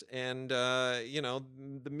cast. And,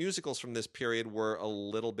 the musicals from this period were a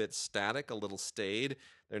little bit static, a little staid.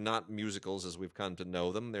 They're not musicals as we've come to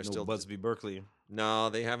know them. They're still Busby Berkeley.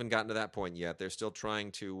 No, they haven't gotten to that point yet. They're still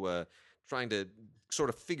trying to sort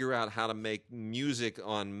of figure out how to make music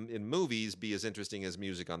in movies be as interesting as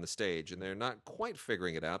music on the stage, and they're not quite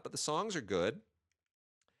figuring it out. But the songs are good,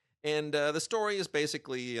 and the story is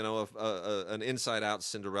basically, an inside-out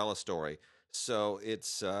Cinderella story. So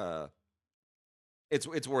it's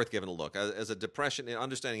worth giving a look. As a depression,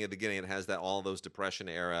 understanding at the beginning, it has all those depression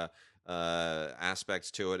era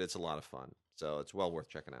aspects to it. It's a lot of fun, so it's well worth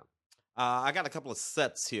checking out. I got a couple of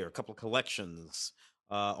sets here, a couple of collections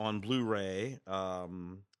on Blu-ray.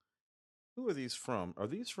 Who are these from? Are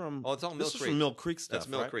these from? Oh, it's all Mill This is Creek. from Mill Creek stuff. That's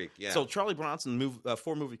Mill right? Creek, yeah. So Charlie Bronson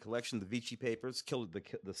 4-movie collection: The Vici Papers,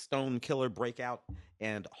 the Stone Killer, Breakout,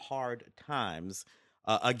 and Hard Times.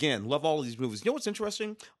 Again, love all of these movies. You know what's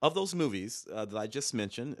interesting? Of those movies that I just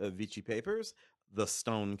mentioned, Vici Papers, The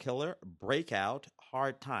Stone Killer, Breakout,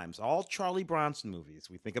 Hard Times, all Charlie Bronson movies.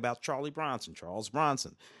 We think about Charles Bronson,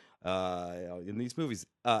 in these movies,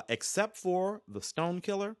 except for The Stone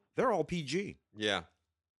Killer. They're all PG. Yeah.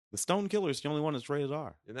 The Stone Killer is the only one that's rated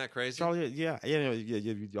R. Isn't that crazy? Charlie, yeah.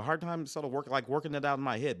 A hard time sort of working it out in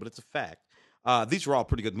my head, but it's a fact. These are all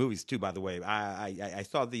pretty good movies too, by the way. I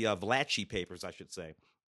saw the Valachi Papers, I should say,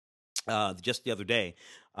 just the other day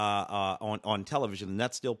on television, and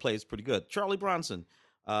that still plays pretty good. Charlie Bronson.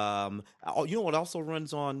 You know what also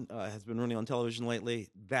runs on has been running on television lately?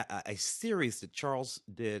 That a series that Charles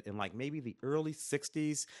did in like maybe the early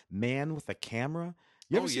 '60s, Man with a Camera.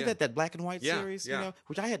 You ever see that black and white series? Yeah. You know,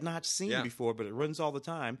 which I had not seen before, but it runs all the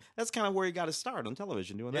time. That's kind of where he got his start on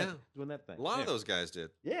television, doing that thing. A lot of those guys did.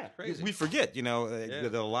 Yeah, crazy. We forget,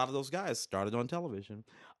 that a lot of those guys started on television.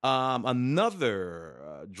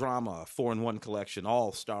 Another drama 4-in-1 collection,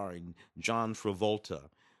 all starring John Travolta.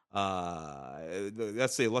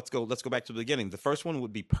 Let's go back to the beginning. The first one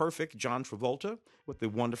would be Perfect, John Travolta, with the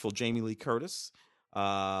wonderful Jamie Lee Curtis.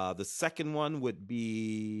 The second one would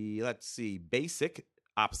be, Basic,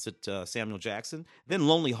 opposite Samuel Jackson. Then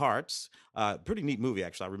Lonely Hearts, pretty neat movie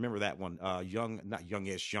actually. I remember that one. Younger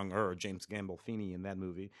James Gandolfini in that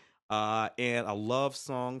movie. And A Love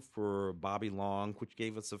Song for Bobby Long, which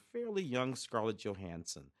gave us a fairly young Scarlett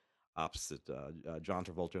Johansson opposite John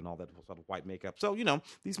Travolta and all that sort of white makeup. So,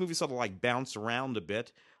 these movies sort of like bounce around a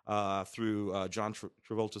bit through John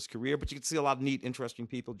Travolta's career, but you can see a lot of neat, interesting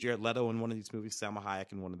people. Jared Leto in one of these movies, Salma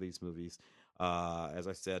Hayek in one of these movies. As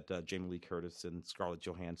I said, Jamie Lee Curtis and Scarlett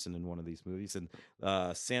Johansson in one of these movies, and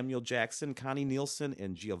Samuel Jackson, Connie Nielsen,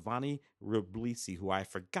 and Giovanni Ribisi, who I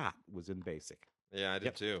forgot was in Basic. Yeah, I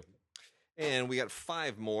did too. And we got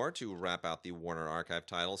 5 more to wrap out the Warner Archive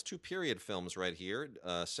titles. 2 period films right here,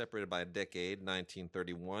 separated by a decade,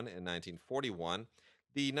 1931 and 1941.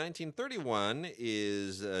 The 1931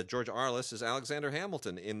 is George Arliss as Alexander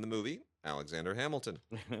Hamilton in the movie Alexander Hamilton,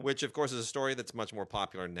 which, of course, is a story that's much more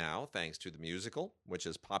popular now, thanks to the musical, which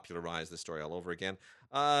has popularized the story all over again.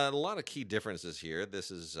 A lot of key differences here.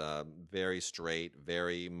 This is very straight,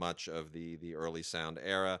 very much of the early sound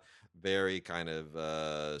era, very kind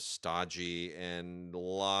of stodgy, and a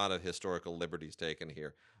lot of historical liberties taken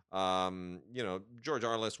here. George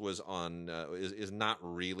Arliss was on is not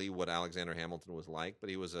really what Alexander Hamilton was like,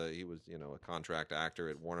 but he was a contract actor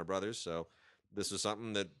at Warner Brothers, so this was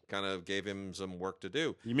something that kind of gave him some work to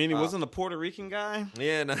do. You mean he wasn't a Puerto Rican guy?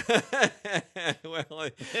 Yeah, no. Well,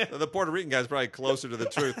 the Puerto Rican guy is probably closer to the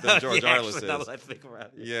truth than George Arliss is. Now that I think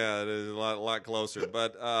about it. Yeah, it is a lot closer.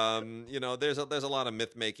 But there's a lot of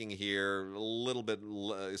myth making here, a little bit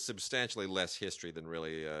substantially less history than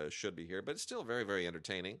really should be here, but it's still very, very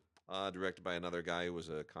entertaining. Directed by another guy who was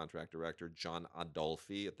a contract director, John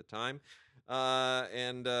Adolphi at the time.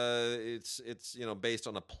 It's based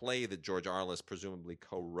on a play that George Arliss presumably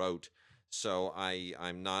co-wrote. So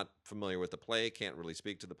I'm not familiar with the play, can't really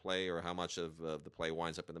speak to the play or how much of the play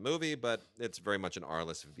winds up in the movie, but it's very much an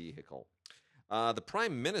Arliss vehicle. The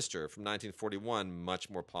Prime Minister from 1941, much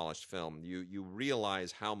more polished film. You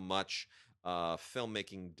realize how much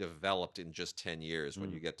filmmaking developed in just 10 years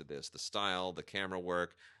when you get to this. The style, the camera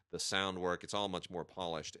work, the sound work, it's all much more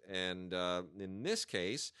polished. And in this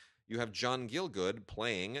case, you have John Gielgud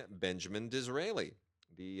playing Benjamin Disraeli,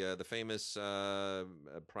 the famous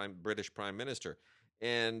British Prime Minister.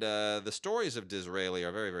 And the stories of Disraeli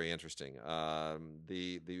are very, very interesting.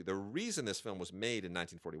 The reason this film was made in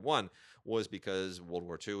 1941 was because World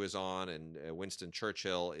War II is on and Winston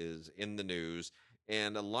Churchill is in the news.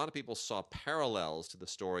 And a lot of people saw parallels to the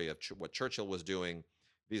story of what Churchill was doing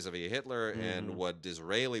vis-a-vis Hitler and what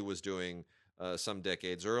Disraeli was doing some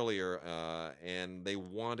decades earlier, and they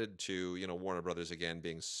wanted to, Warner Brothers again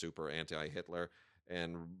being super anti-Hitler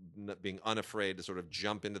and being unafraid to sort of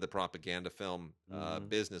jump into the propaganda film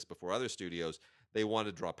business before other studios. They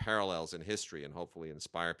wanted to draw parallels in history and hopefully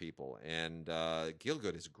inspire people. And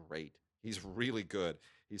Gielgud is great. He's really good.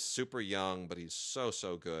 He's super young, but he's so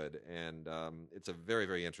good, and it's a very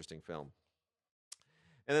very interesting film.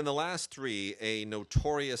 And then the last three, A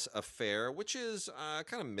Notorious Affair, which is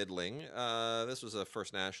kind of middling. This was a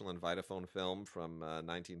First National and Vitaphone film from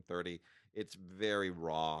 1930. It's very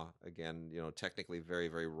raw. Again, technically very,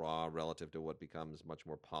 very raw relative to what becomes much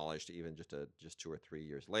more polished, even just 2 or 3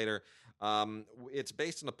 years later. It's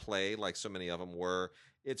based on a play, like so many of them were.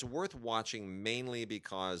 It's worth watching mainly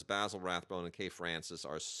because Basil Rathbone and Kay Francis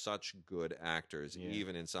are such good actors, Yeah.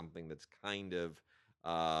 even in something that's kind of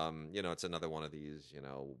it's another one of these,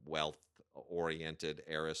 wealth oriented,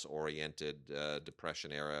 heiress oriented,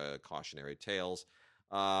 depression era cautionary tales.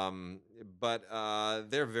 But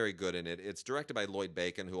they're very good in it. It's directed by Lloyd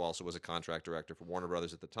Bacon, who also was a contract director for Warner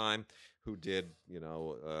Brothers at the time, who did,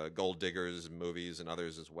 Gold Diggers movies and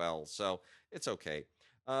others as well. So it's okay.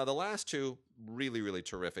 The last two, really, really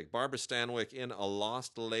terrific. Barbara Stanwyck in A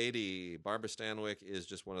Lost Lady. Barbara Stanwyck is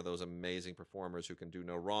just one of those amazing performers who can do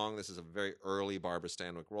no wrong. This is a very early Barbara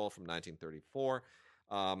Stanwyck role from 1934,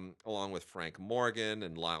 along with Frank Morgan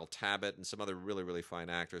and Lyle Tabbitt and some other really, really fine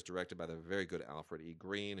actors, directed by the very good Alfred E.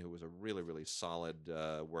 Green, who was a really, really solid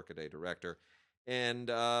workaday director. And,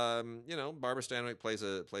 Barbara Stanwyck plays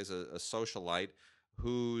a socialite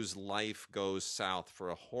whose life goes south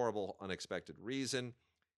for a horrible, unexpected reason,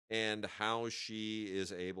 and how she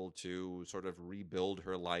is able to sort of rebuild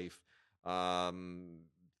her life,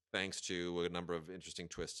 thanks to a number of interesting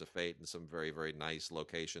twists of fate and some very very nice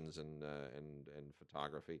locations and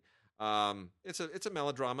photography. It's a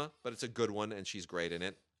melodrama, but it's a good one, and she's great in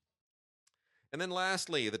it. And then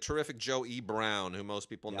lastly, the terrific Joe E. Brown, who most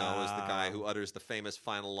people know as the guy who utters the famous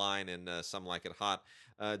final line in Some Like It Hot.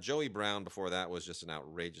 Joe E. Brown before that was just an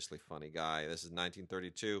outrageously funny guy. This is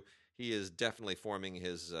 1932. He is definitely forming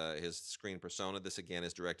his screen persona. This again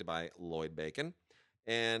is directed by Lloyd Bacon.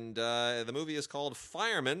 And the movie is called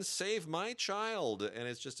Fireman Save My Child, and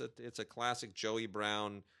it's a classic Joey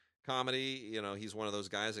Brown comedy. He's one of those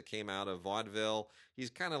guys that came out of vaudeville. He's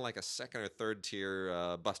kind of like a second or third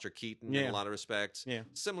tier Buster Keaton in a lot of respects. Yeah.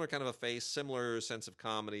 Similar kind of a face, similar sense of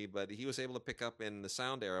comedy, but he was able to pick up in the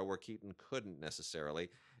sound era where Keaton couldn't necessarily.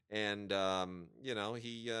 And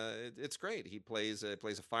it's great. He plays a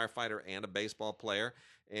firefighter and a baseball player,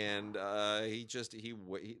 and he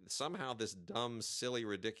somehow this dumb, silly,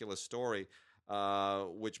 ridiculous story,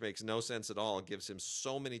 which makes no sense at all, gives him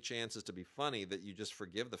so many chances to be funny that you just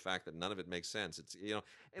forgive the fact that none of it makes sense. It's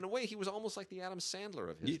in a way he was almost like the Adam Sandler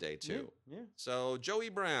of his day too. Yeah. So Joey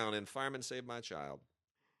Brown and Fireman Saved My Child.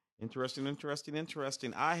 Interesting.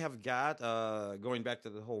 I have got going back to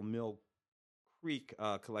the whole Mill Creek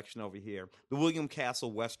collection over here, the William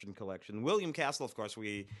Castle Western collection. William Castle, of course,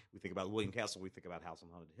 we think about William Castle, we think about House on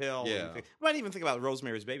Haunted Hill. Yeah. We might even think about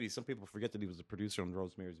Rosemary's Baby. Some people forget that he was a producer on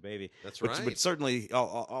Rosemary's Baby. That's right. But certainly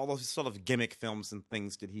all those sort of gimmick films and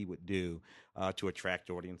things that he would do to attract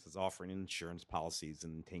audiences, offering insurance policies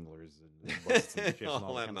and tinglers and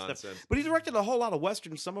all that nonsense. Stuff. But he directed a whole lot of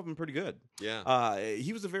westerns, some of them pretty good. Yeah.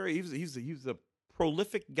 He was a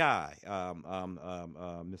prolific guy,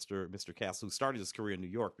 Mr. Castle, who started his career in New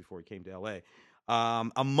York before he came to L.A.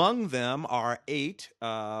 Among them are 8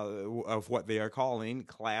 of what they are calling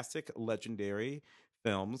classic legendary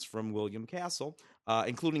films from William Castle,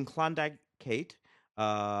 including Klondike Kate,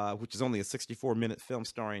 which is only a 64-minute film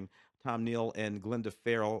starring Tom Neal and Glenda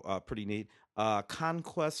Farrell, pretty neat.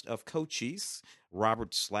 Conquest of Cochise,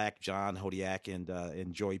 Robert Slack, John Hodiak,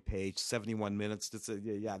 and Joy Page, 71 minutes.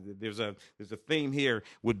 There's a theme here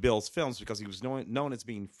with Bill's films because he was known as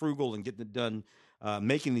being frugal and getting it done,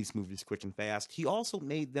 making these movies quick and fast. He also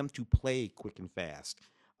made them to play quick and fast.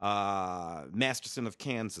 Masterson of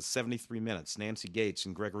Kansas, 73 minutes. Nancy Gates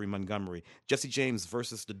and Gregory Montgomery. Jesse James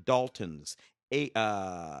versus the Daltons,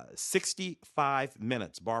 65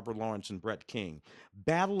 minutes. Barbara Lawrence and Brett King.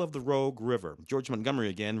 Battle of the Rogue River. George Montgomery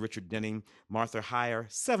again. Richard Denning. Martha Heyer.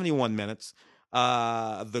 71 minutes.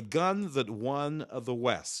 The Gun That Won the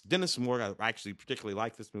West. Dennis Morgan. I actually particularly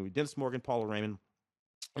like this movie. Dennis Morgan, Paula Raymond,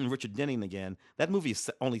 and Richard Denning again. That movie is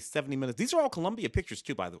only 70 minutes. These are all Columbia Pictures,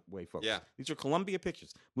 too, by the way, folks. Yeah. These are Columbia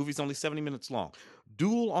Pictures. Movie's only 70 minutes long.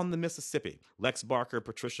 Duel on the Mississippi. Lex Barker,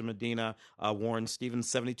 Patricia Medina, Warren Stevens,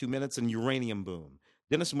 72 minutes, and Uranium Boom.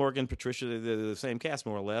 Dennis Morgan, Patricia, the same cast,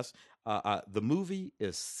 more or less. The movie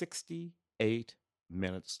is 68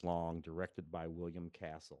 minutes long, directed by William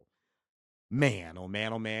Castle. Man, oh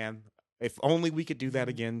man, oh man. If only we could do that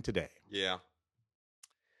again today. Yeah.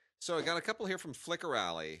 So I got a couple here from Flickr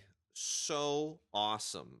Alley. So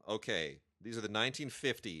awesome. Okay, these are the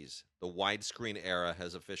 1950s. The widescreen era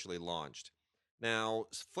has officially launched. Now,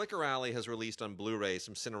 Flickr Alley has released on Blu-ray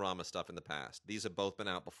some Cinerama stuff in the past. These have both been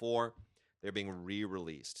out before. They're being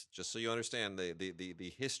re-released. Just so you understand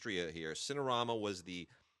the history here. Cinerama was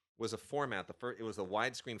a format. It was a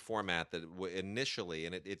widescreen format that initially,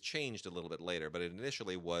 and it changed a little bit later, but it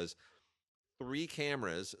initially was 3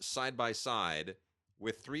 cameras side by side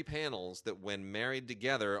with 3 panels that, when married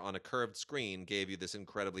together on a curved screen, gave you this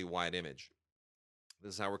incredibly wide image.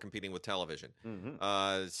 This is how we're competing with television.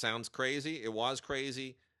 It sounds crazy. It was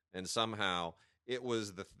crazy, and somehow it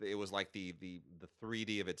was like the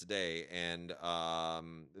 3D of its day. And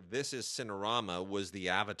this is Cinerama was the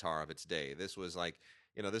Avatar of its day. This was like,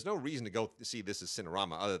 there's no reason to go see this as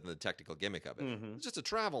Cinerama other than the technical gimmick of it. It's just a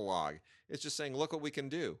travel log. It's just saying, look what we can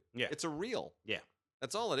do. Yeah. It's a reel. Yeah.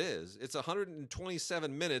 That's all it is. It's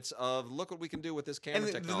 127 minutes of look what we can do with this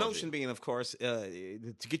camera technology. The notion being, of course,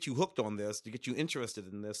 to get you hooked on this, to get you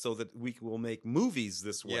interested in this, so that we will make movies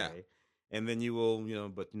this way. Yeah. And then you will,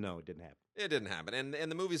 but no, it didn't happen. It didn't happen.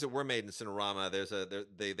 And the movies that were made in Cinerama,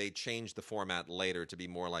 they changed the format later to be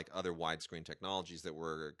more like other widescreen technologies that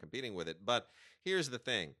were competing with it. But here's the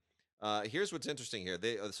thing. Here's what's interesting here.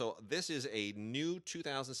 So this is a new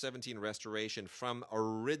 2017 restoration from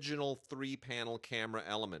original 3-panel camera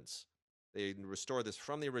elements. They restored this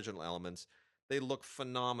from the original elements. They look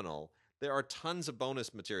phenomenal. There are tons of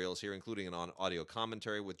bonus materials here, including an audio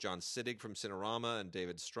commentary with John Siddig from Cinerama and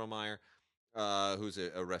David Strohmeyer, who's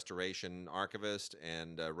a restoration archivist,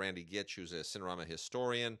 and Randy Gitch, who's a Cinerama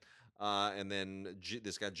historian, and then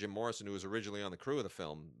this guy Jim Morrison, who was originally on the crew of the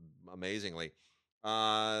film, amazingly.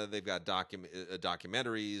 They've got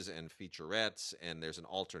documentaries and featurettes, and there's an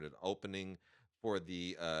alternate opening for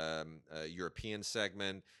the European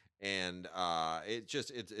segment. And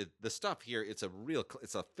the stuff here, it's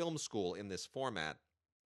a film school in this format.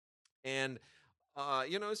 And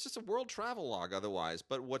it's just a world travel log otherwise.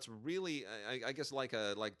 But what's really, I guess, like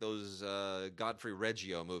those Godfrey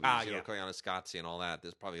Reggio movies, Koyaanisqatsi and all that.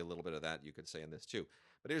 There's probably a little bit of that you could say in this too.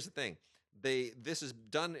 But here's the thing: this is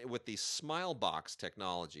done with the Smile Box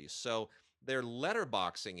technology. So they're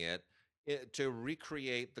letterboxing it to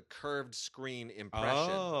recreate the curved screen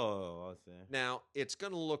impression. Oh, I see. Now, it's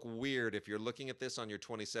going to look weird if you're looking at this on your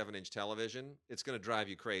 27-inch television. It's going to drive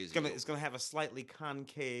you crazy. It's going to have a slightly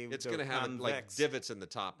concave. It's going to have like divots in the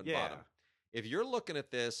top and bottom. If you're looking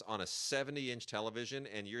at this on a 70-inch television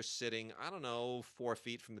and you're sitting, 4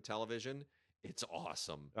 feet from the television, it's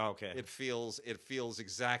awesome. Okay. It feels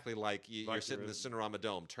exactly like you're sitting in the Cinerama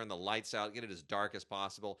Dome. Turn the lights out, get it as dark as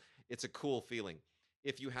possible. It's a cool feeling.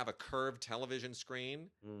 If you have a curved television screen,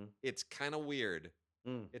 it's kind of weird.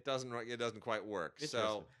 It doesn't quite work.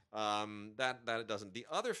 So that it doesn't. The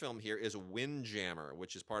other film here is Windjammer,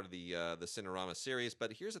 which is part of the Cinerama series.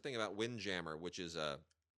 But here's the thing about Windjammer, which is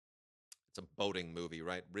it's a boating movie,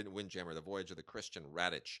 right? Windjammer: The Voyage of the Christian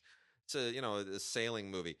Radich. It's a sailing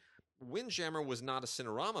movie. Windjammer was not a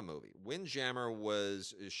Cinerama movie. Windjammer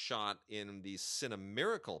was shot in the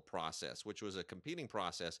Cinemiracle process, which was a competing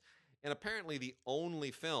process, and apparently the only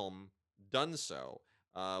film done so,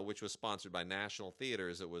 which was sponsored by National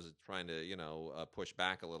Theaters, that was trying to push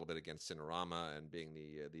back a little bit against Cinerama and being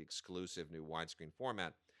the exclusive new widescreen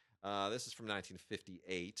format. This is from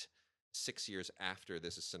 1958, 6 years after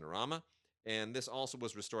this is Cinerama, and this also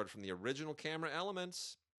was restored from the original camera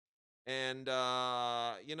elements. And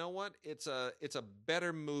you know what? It's a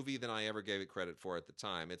better movie than I ever gave it credit for at the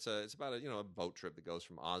time. It's about a boat trip that goes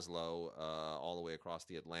from Oslo all the way across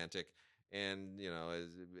the Atlantic, and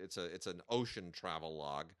it's an ocean travel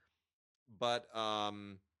log. But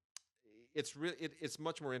it's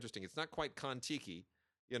much more interesting. It's not quite Kon-Tiki,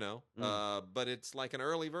 but it's like an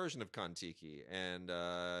early version of Kon-Tiki. And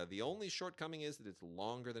the only shortcoming is that it's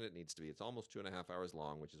longer than it needs to be. It's almost 2.5 hours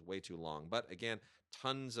long, which is way too long. But again,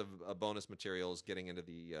 tons of bonus materials getting into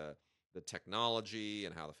the technology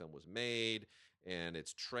and how the film was made and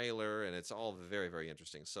its trailer, and it's all very, very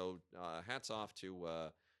interesting. So hats off to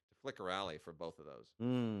Flicker Alley for both of those.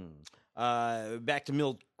 Back to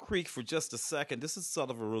Mill Creek for just a second. This is sort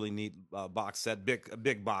of a really neat box set, a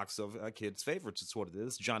big box of kids' favorites. It's what it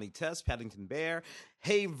is. Johnny Test, Paddington Bear,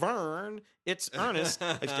 Hey Vern, It's Ernest.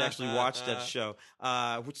 I used to actually watch that show,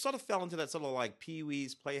 which sort of fell into that sort of like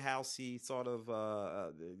Pee-wee's Playhouse-y sort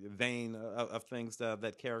of vein of things.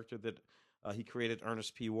 That character that he created,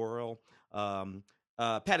 Ernest P. Worrell.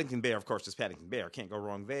 Paddington Bear, of course, is Paddington Bear. Can't go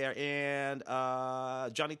wrong there. And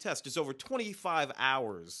Johnny Test, just over 25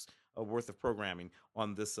 hours worth of programming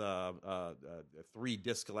on this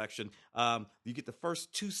 3-disc collection. You get the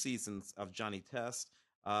first 2 seasons of Johnny Test.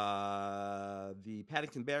 The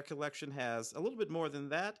Paddington Bear collection has a little bit more than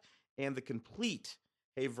that, and the complete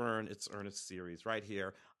Hey Vern, It's Ernest series right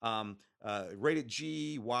here. Rated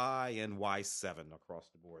G, Y, and Y7 across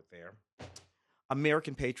the board there.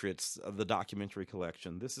 American Patriots, the documentary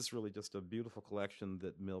collection. This is really just a beautiful collection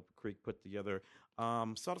that Mill Creek put together,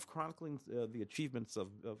 sort of chronicling the achievements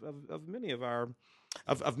of many of our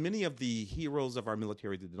of many of the heroes of our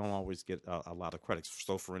military that don't always get a lot of credit.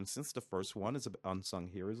 So, for instance, the first one is unsung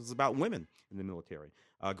heroes. Is about women in the military,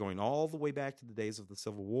 going all the way back to the days of the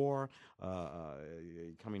Civil War,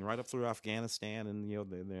 coming right up through Afghanistan,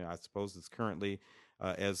 and I suppose it's currently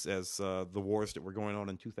as the wars that were going on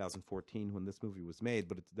in 2014 when this movie was made.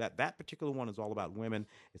 But that particular one is all about women.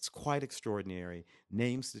 It's quite extraordinary.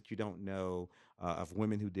 Names that you don't know of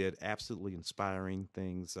women who did absolutely inspiring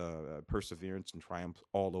things, perseverance and triumph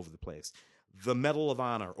all over the place. The Medal of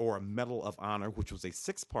Honor, or Medal of Honor, which was a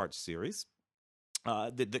 6-part series.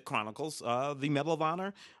 That chronicles the Medal of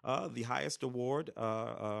Honor, the highest award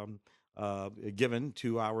given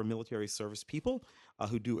to our military service people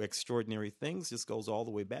who do extraordinary things. This goes all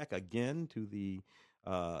the way back again to the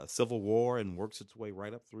Civil War and works its way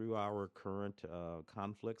right up through our current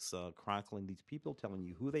conflicts, chronicling these people, telling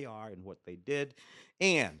you who they are and what they did.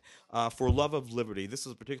 And for Love of Liberty, this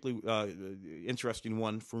is a particularly interesting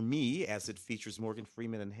one for me, as it features Morgan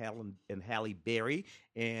Freeman and Halle Berry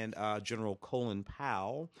and General Colin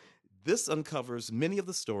Powell. This uncovers many of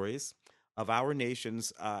the stories of our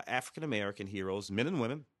nation's African American heroes, men and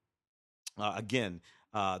women. Again,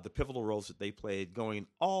 the pivotal roles that they played, going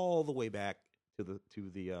all the way back to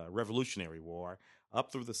the Revolutionary War,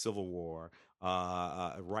 up through the Civil War,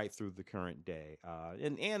 right through the current day,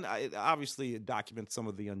 and it obviously documents some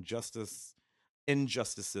of the injustices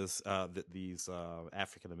that these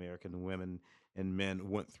African American women and men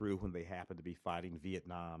went through when they happened to be fighting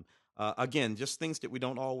Vietnam. Again, just things that we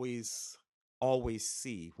don't always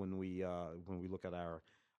see when we look at our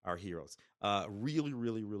heroes. Really,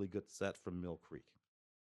 really, really good set from Mill Creek.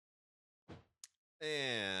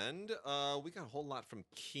 And we got a whole lot from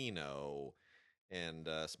Kino, and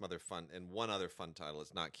some other fun, and one other fun title.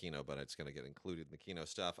 It's not Kino, but it's going to get included in the Kino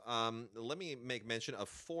stuff. Let me make mention of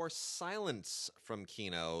 4 Silence from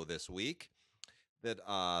Kino this week that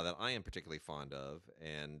I am particularly fond of,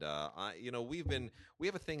 and we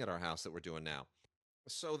have a thing at our house that we're doing now,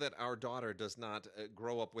 so that our daughter does not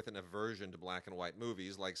grow up with an aversion to black and white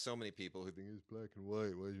movies, like so many people who think it's black and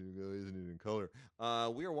white. Why isn't it in color?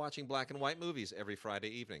 We are watching black and white movies every Friday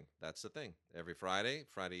evening. That's the thing. Every Friday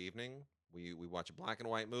evening, we watch a black and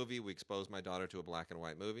white movie. We expose my daughter to a black and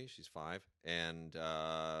white movie. She's 5, and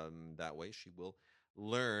that way she will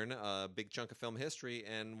learn a big chunk of film history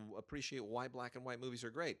and appreciate why black and white movies are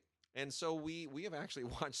great. And so we have actually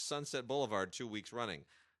watched Sunset Boulevard 2 weeks running.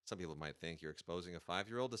 Some people might think you're exposing a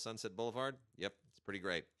 5-year-old to Sunset Boulevard. Yep, it's pretty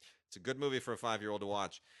great. It's a good movie for a 5-year-old to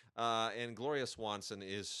watch. And Gloria Swanson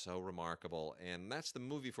is so remarkable. And that's the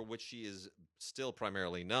movie for which she is still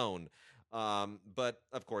primarily known. But,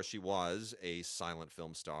 of course, she was a silent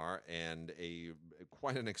film star and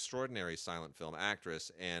quite an extraordinary silent film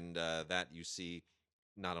actress. And that you see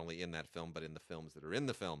not only in that film, but in the films that are in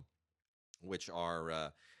the film, which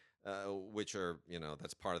are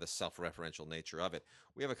that's part of the self-referential nature of it.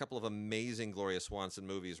 We have a couple of amazing Gloria Swanson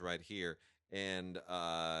movies right here, and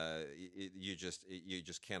you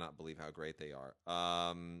just cannot believe how great they are.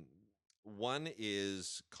 One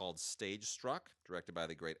is called Stage Struck, directed by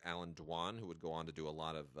the great Alan Dwan, who would go on to do a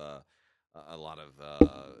lot of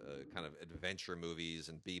kind of adventure movies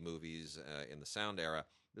and B movies in the sound era.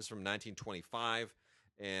 This is from 1925,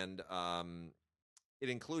 and it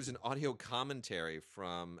includes an audio commentary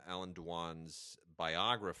from Alan Dwan's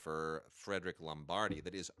biographer, Frederick Lombardi,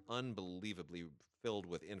 that is unbelievably filled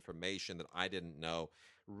with information that I didn't know.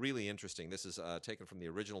 Really interesting. This is taken from the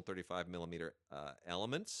original 35 millimeter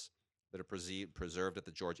elements that are preserved at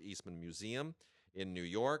the George Eastman Museum in New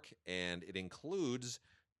York, and it includes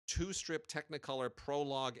 2-strip Technicolor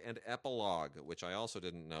prologue and epilogue, which I also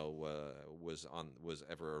didn't know was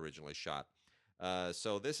ever originally shot.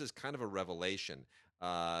 So this is kind of a revelation.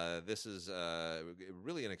 This is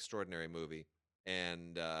really an extraordinary movie,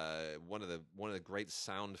 and one of the great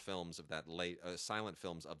sound films of that late silent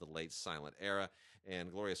films of the late silent era.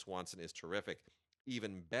 And Gloria Swanson is terrific.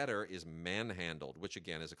 Even better is Manhandled, which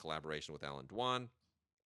again is a collaboration with Alan Dwan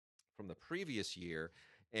from the previous year,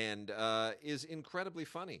 and is incredibly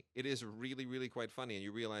funny. It is really, really quite funny, and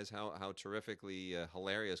you realize how terrifically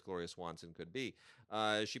hilarious Gloria Swanson could be.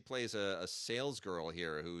 She plays a salesgirl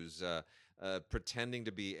here who's pretending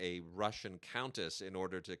to be a Russian countess in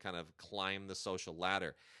order to kind of climb the social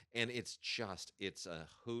ladder. And it's a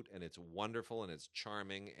hoot, and it's wonderful, and it's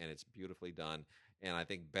charming, and it's beautifully done. And I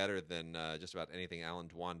think better than just about anything Alan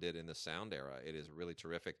Dwan did in the sound era. It is really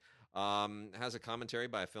terrific. Has a commentary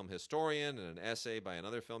by a film historian and an essay by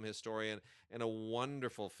another film historian, and a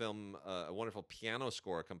wonderful piano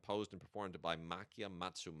score composed and performed by Makia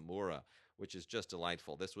Matsumura, which is just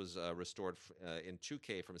delightful. This was restored in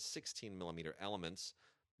 2K from 16 millimeter elements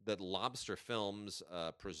that Lobster Films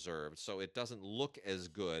preserved, so it doesn't look as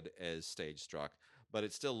good as Stage Struck, but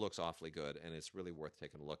it still looks awfully good, and it's really worth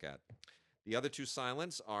taking a look at. The other two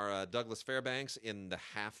silents are Douglas Fairbanks in The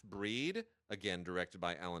Half-Breed, again directed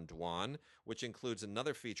by Alan Dwan, which includes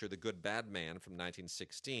another feature, The Good Bad Man from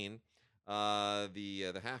 1916.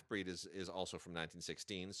 The Half-Breed is also from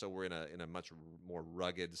 1916, so we're in a much more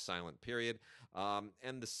rugged, silent period.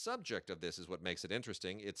 And the subject of this is what makes it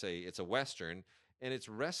interesting. It's a western, and it's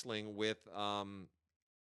wrestling with a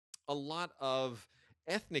lot of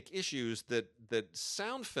ethnic issues that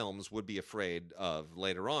sound films would be afraid of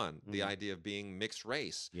later on. Mm-hmm. The idea of being mixed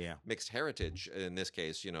race, mixed heritage, in this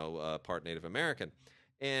case, part Native American.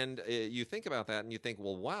 And you think about that and you think,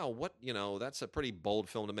 well, wow, that's a pretty bold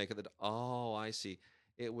film to make. Oh, I see.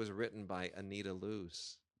 It was written by Anita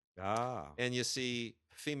Loos. Ah. And you see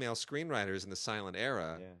female screenwriters in the silent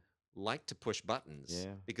era like to push buttons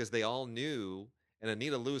because they all knew. And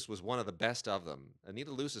Anita Loos was one of the best of them.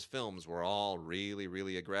 Anita Loos's films were all really,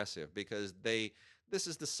 really aggressive because this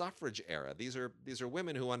is the suffrage era. These are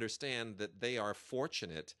women who understand that they are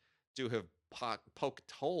fortunate to have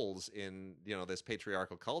poked holes in this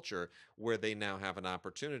patriarchal culture where they now have an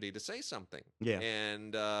opportunity to say something. Yeah,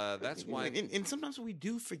 and that's why. And sometimes we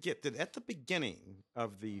do forget that at the beginning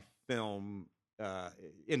of the film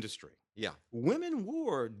industry, women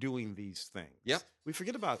were doing these things. Yep. We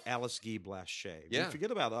forget about Alice Guy Blaché. Yeah. We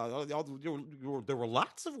forget about there were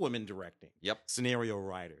lots of women directing. Yep. Scenario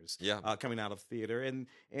writers. Coming out of theater, and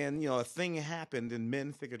a thing happened, and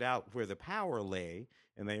men figured out where the power lay,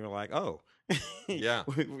 and they were like, oh. Yeah.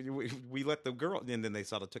 we let the girl, and then they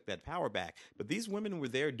sort of took that power back. But these women were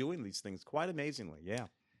there doing these things quite amazingly. Yeah.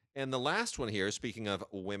 And the last one here, speaking of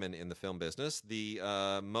women in the film business, the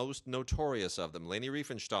most notorious of them, Leni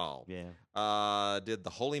Riefenstahl, did The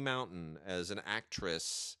Holy Mountain as an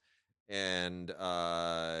actress. And,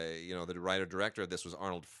 the writer-director of this was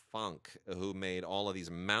Arnold Funk, who made all of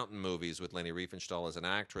these mountain movies with Leni Riefenstahl as an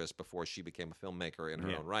actress before she became a filmmaker in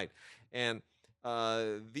her own right. And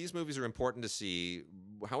these movies are important to see.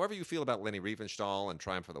 However you feel about Leni Riefenstahl and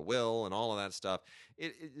Triumph of the Will and all of that stuff,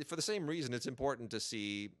 for the same reason, it's important to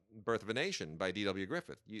see Birth of a Nation by D.W.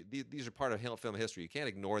 Griffith. These are part of film history. You can't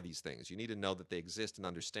ignore these things. You need to know that they exist and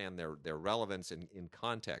understand their relevance in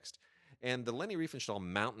context. And the Leni Riefenstahl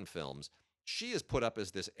mountain films, she is put up as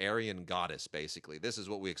this Aryan goddess, basically. This is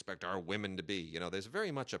what we expect our women to be. There's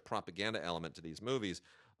very much a propaganda element to these movies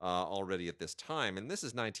already at this time, and this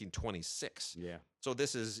is 1926. Yeah. So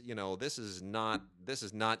this is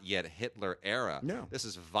not yet Hitler era. No. This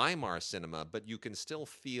is Weimar cinema, but you can still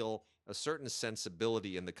feel a certain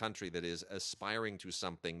sensibility in the country that is aspiring to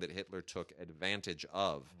something that Hitler took advantage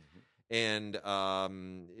of. Mm-hmm.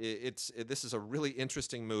 And this is a really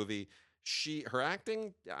interesting movie. Her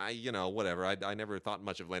acting, whatever. I never thought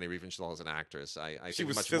much of Leni Riefenstahl as an actress. She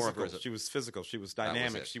was physical. She was physical. She was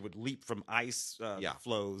dynamic. She would leap from ice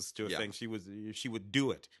flows to a thing. She would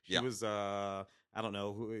do it. She was I don't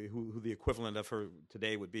know who the equivalent of her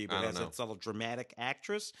today would be, but as a sort of dramatic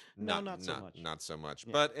actress, not so much. Not so much.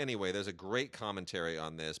 Yeah. But anyway, there's a great commentary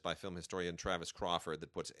on this by film historian Travis Crawford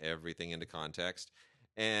that puts everything into context.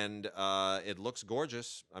 And it looks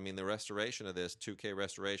gorgeous. I mean, the restoration of this, 2K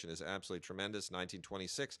restoration, is absolutely tremendous,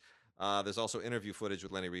 1926. There's also interview footage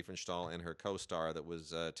with Leni Riefenstahl and her co-star that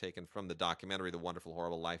was taken from the documentary The Wonderful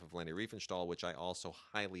Horrible Life of Leni Riefenstahl, which I also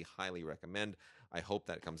highly, highly recommend. I hope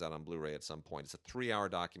that comes out on Blu-ray at some point. It's a 3-hour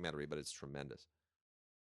documentary, but it's tremendous.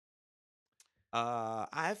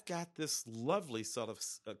 I've got this lovely sort of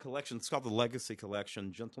collection. It's called the Legacy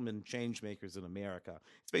Collection, Gentlemen Changemakers in America.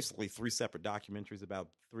 It's basically 3 separate documentaries about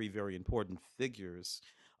 3 very important figures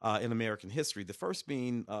in American history. The first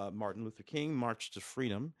being Martin Luther King, March to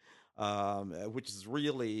Freedom, which is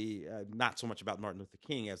really not so much about Martin Luther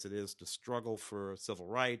King as it is the struggle for civil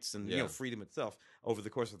rights and freedom itself over the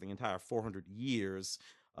course of the entire 400 years,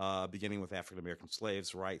 beginning with African American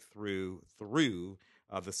slaves right through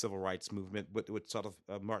the civil rights movement, with sort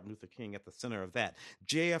of Martin Luther King at the center of that.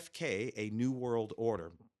 JFK, A New World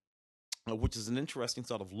Order, which is an interesting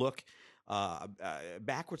sort of look,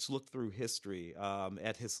 backwards look through history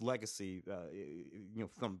at his legacy,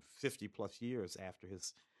 some 50 plus years after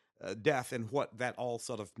his death, and what that all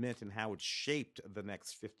sort of meant and how it shaped the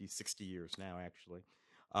next 50, 60 years now, actually.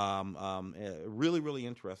 Really, really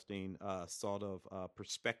interesting sort of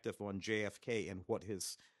perspective on JFK and what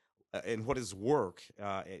his and what his work,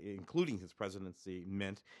 including his presidency,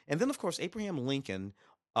 meant. And then, of course, Abraham Lincoln,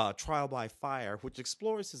 Trial by Fire, which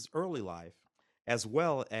explores his early life as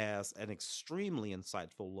well as an extremely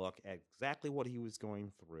insightful look at exactly what he was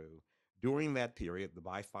going through during that period, the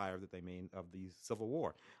by fire that they made of the Civil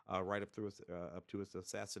War, right up to his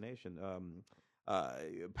assassination. Uh,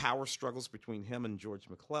 Power struggles between him and George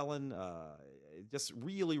McClellan. Just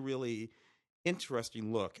really, really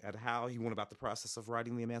interesting look at how he went about the process of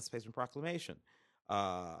writing the Emancipation Proclamation.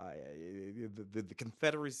 The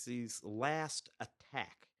Confederacy's last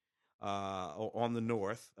attack on the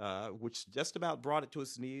North, which just about brought it to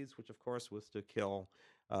its knees, which of course was to kill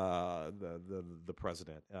the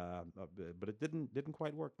president, but it didn't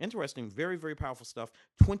quite work. Interesting, very very powerful stuff.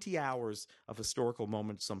 20 hours of historical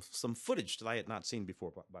moments, some footage that I had not seen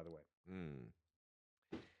before, by the way.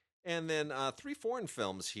 And then 3 foreign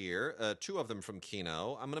films here, 2 of them from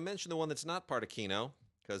Kino. I'm going to mention the one that's not part of Kino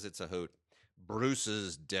because it's a hoot.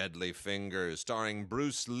 Bruce's Deadly Fingers, starring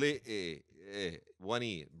Bruce Lee. One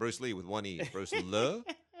E. Bruce Lee with one E. Bruce Le.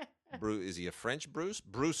 Is he a French Bruce?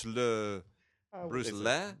 Bruce Le. Bruce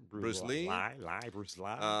Le? Bruce Lee? Bruce Lee.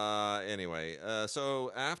 Anyway,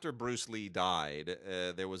 so after Bruce Lee died,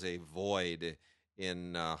 there was a void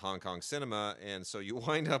in Hong Kong cinema, and so you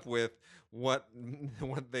wind up with what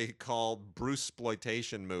they call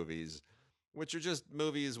Bruce-sploitation movies, which are just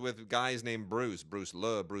movies with guys named Bruce, Bruce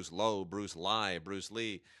Le, Bruce Lowe, Bruce Lai, Bruce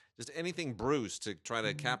Lee, just anything Bruce to try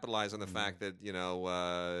to capitalize on the fact that,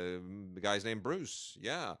 the guy's named Bruce.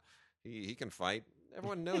 Yeah, he can fight.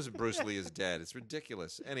 Everyone knows Bruce Lee is dead. It's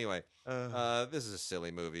ridiculous. Anyway, this is a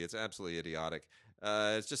silly movie. It's absolutely idiotic.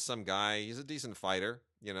 It's just some guy. He's a decent fighter.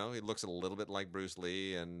 He looks a little bit like Bruce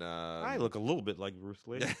Lee, and I look a little bit like Bruce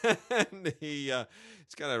Lee. And he's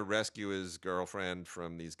got to rescue his girlfriend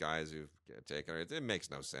from these guys who've taken her. It makes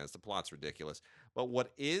no sense. The plot's ridiculous. But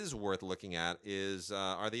what is worth looking at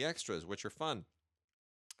are the extras, which are fun.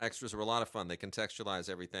 Extras are a lot of fun. They contextualize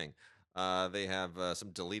everything. They have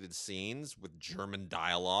some deleted scenes with German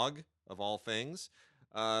dialogue, of all things.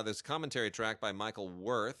 There's a commentary track by Michael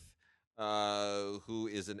Worth, who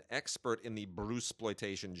is an expert in the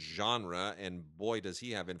Bruce-sploitation genre, and boy, does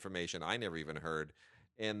he have information I never even heard.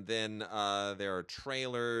 And then there are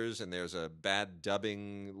trailers, and there's a bad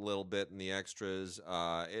dubbing little bit in the extras.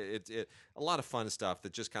 A lot of fun stuff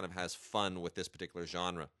that just kind of has fun with this particular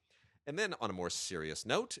genre. And then, on a more serious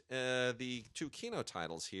note, the 2 Kino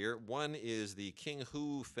titles here. One is the King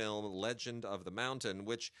Hu film Legend of the Mountain,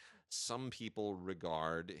 which some people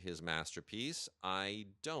regard his masterpiece. I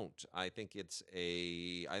don't. I think it's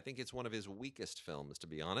one of his weakest films, to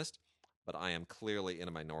be honest. But I am clearly in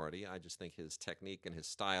a minority. I just think his technique and his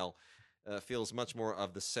style feels much more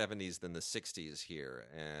of the 70s than the 60s here.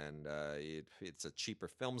 And it's a cheaper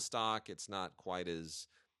film stock. It's not quite as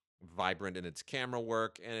vibrant in its camera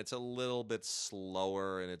work, and it's a little bit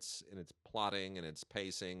slower in its plotting and its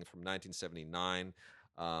pacing from 1979.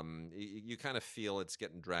 You kind of feel it's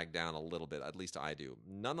getting dragged down a little bit, at least I do.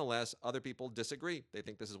 Nonetheless, other people disagree. They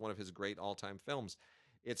think this is one of his great all-time films.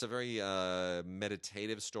 It's a very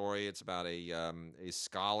meditative story. It's about a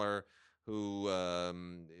scholar who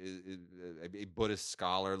is a Buddhist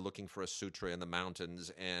scholar looking for a sutra in the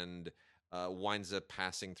mountains, and winds up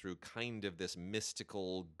passing through kind of this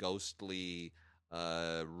mystical, ghostly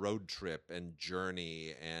road trip and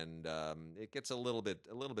journey, and it gets a little bit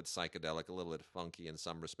psychedelic, a little bit funky in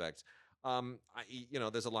some respects.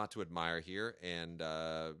 There's a lot to admire here, and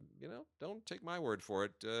don't take my word for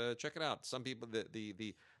it. Check it out. Some people,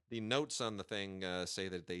 the notes on the thing say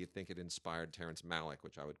that they think it inspired Terrence Malick,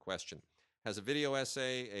 which I would question. Has a video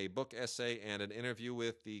essay, a book essay, and an interview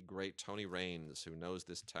with the great Tony Raines, who knows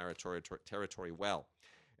this territory well.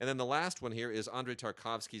 And then the last one here is Andrei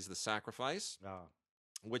Tarkovsky's The Sacrifice,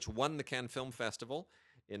 which won the Cannes Film Festival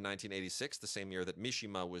in 1986, the same year that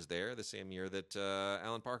Mishima was there, the same year that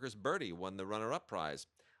Alan Parker's Birdie won the runner-up prize.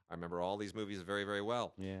 I remember all these movies very, very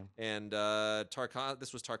well. Yeah. And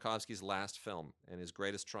this was Tarkovsky's last film and his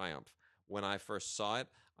greatest triumph. When I first saw it,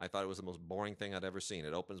 I thought it was the most boring thing I'd ever seen.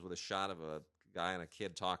 It opens with a shot of a guy and a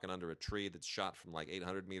kid talking under a tree that's shot from like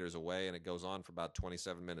 800 meters away, and it goes on for about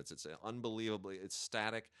 27 minutes. It's unbelievably, it's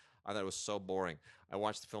static. I thought it was so boring. I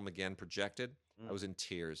watched the film again, projected. I was in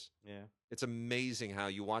tears. Yeah. It's amazing how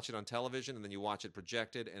you watch it on television and then you watch it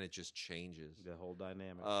projected, and it just changes. The whole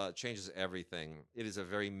dynamic. Changes everything. It is a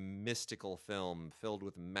very mystical film filled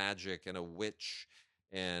with magic and a witch,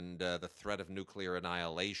 and the threat of nuclear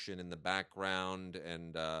annihilation in the background,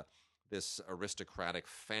 and this aristocratic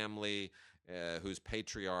family whose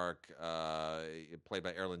patriarch, played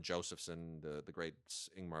by Erland Josephson, the great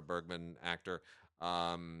Ingmar Bergman actor,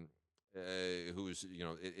 who's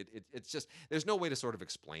it's just there's no way to sort of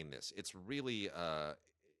explain this. It's really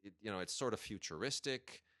it's sort of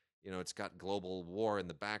futuristic. It's got global war in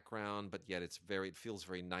the background, but yet it feels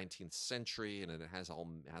very 19th century, and it has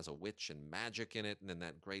a witch and magic in it, and then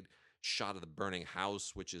that great shot of the burning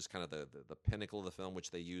house, which is kind of the pinnacle of the film,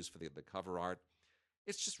 which they use for the cover art.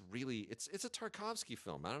 It's just really it's a Tarkovsky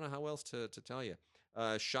film. I don't know how else to tell you.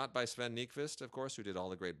 Shot by Sven Nykvist, of course, who did all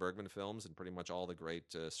the great Bergman films and pretty much all the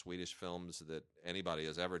great Swedish films that anybody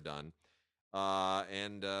has ever done.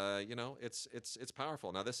 It's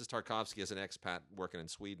powerful. Now, this is Tarkovsky as an expat working in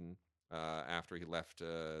Sweden after he left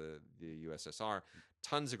the USSR.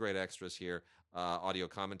 Tons of great extras here. Audio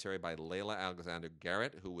commentary by Leila Alexander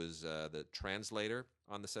Garrett, who was the translator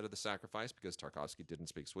on the set of The Sacrifice because Tarkovsky didn't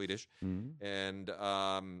speak Swedish. Mm-hmm. And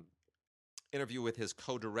interview with his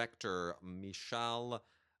co-director, Michal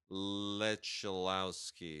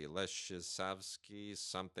Lechowski,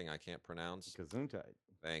 something I can't pronounce. Gesundheit.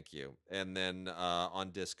 Thank you. And then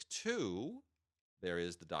on disc 2, there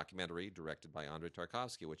is the documentary directed by Andrei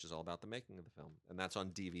Tarkovsky, which is all about the making of the film, and that's on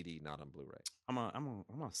DVD, not on Blu-ray. I'm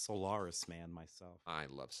a Solaris man myself. I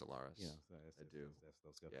love Solaris. Yeah, I do.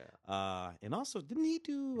 That's good. Yeah. And also, didn't he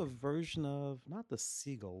do a version of not the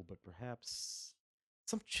Seagull, but perhaps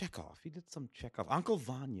some Chekhov? He did some Chekhov. Uncle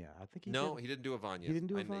Vanya, I think he did. He didn't do a Vanya. He didn't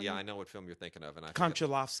do a Vanya? Yeah, I know what film you're thinking of, and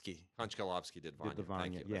Konchalovsky. Konchalovsky did Vanya. Did the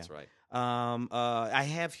Vanya. Thank you. Yeah. That's right. I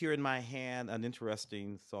have here in my hand an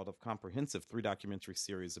interesting sort of comprehensive 3 documentary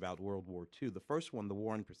series about World War II. The first one, The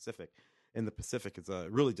War in the Pacific, is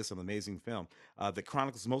really just an amazing film that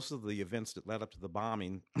chronicles most of the events that led up to the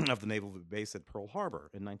bombing of the naval base at Pearl Harbor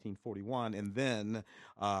in 1941, and then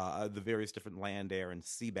the various different land, air, and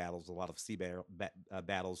sea battles, a lot of sea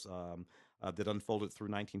battles that unfolded through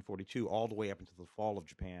 1942 all the way up into the fall of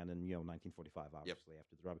Japan in 1945, obviously,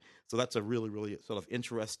 after the bombing. So that's a really, really sort of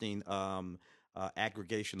interesting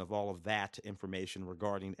aggregation of all of that information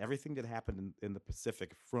regarding everything that happened in the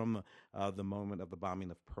Pacific from the moment of the bombing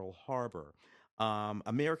of Pearl Harbor.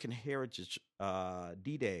 American Heritage,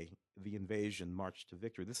 D-Day, The Invasion, March to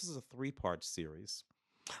Victory. This is a 3-part series.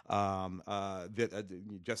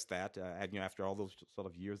 Just that, after all those sort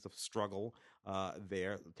of years of struggle,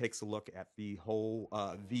 there takes a look at the whole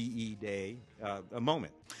VE Day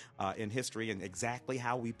moment in history and exactly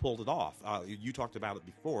how we pulled it off. You talked about it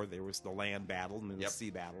before. There was the land battle and then the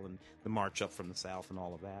sea battle and the march up from the south and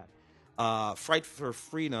all of that. Fight for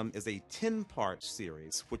Freedom is a 10-part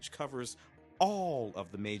series which covers all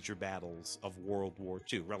of the major battles of World War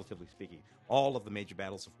II, relatively speaking, all of the major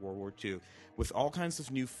battles of World War II, with all kinds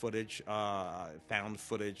of new footage, found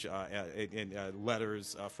footage, and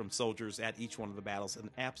letters from soldiers at each one of the battles.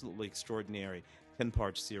 An absolutely extraordinary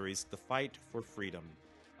 10-part series, The Fight for Freedom.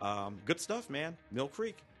 Good stuff, man. Mill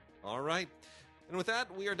Creek. All right. And with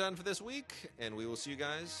that, we are done for this week, and we will see you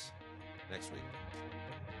guys next week.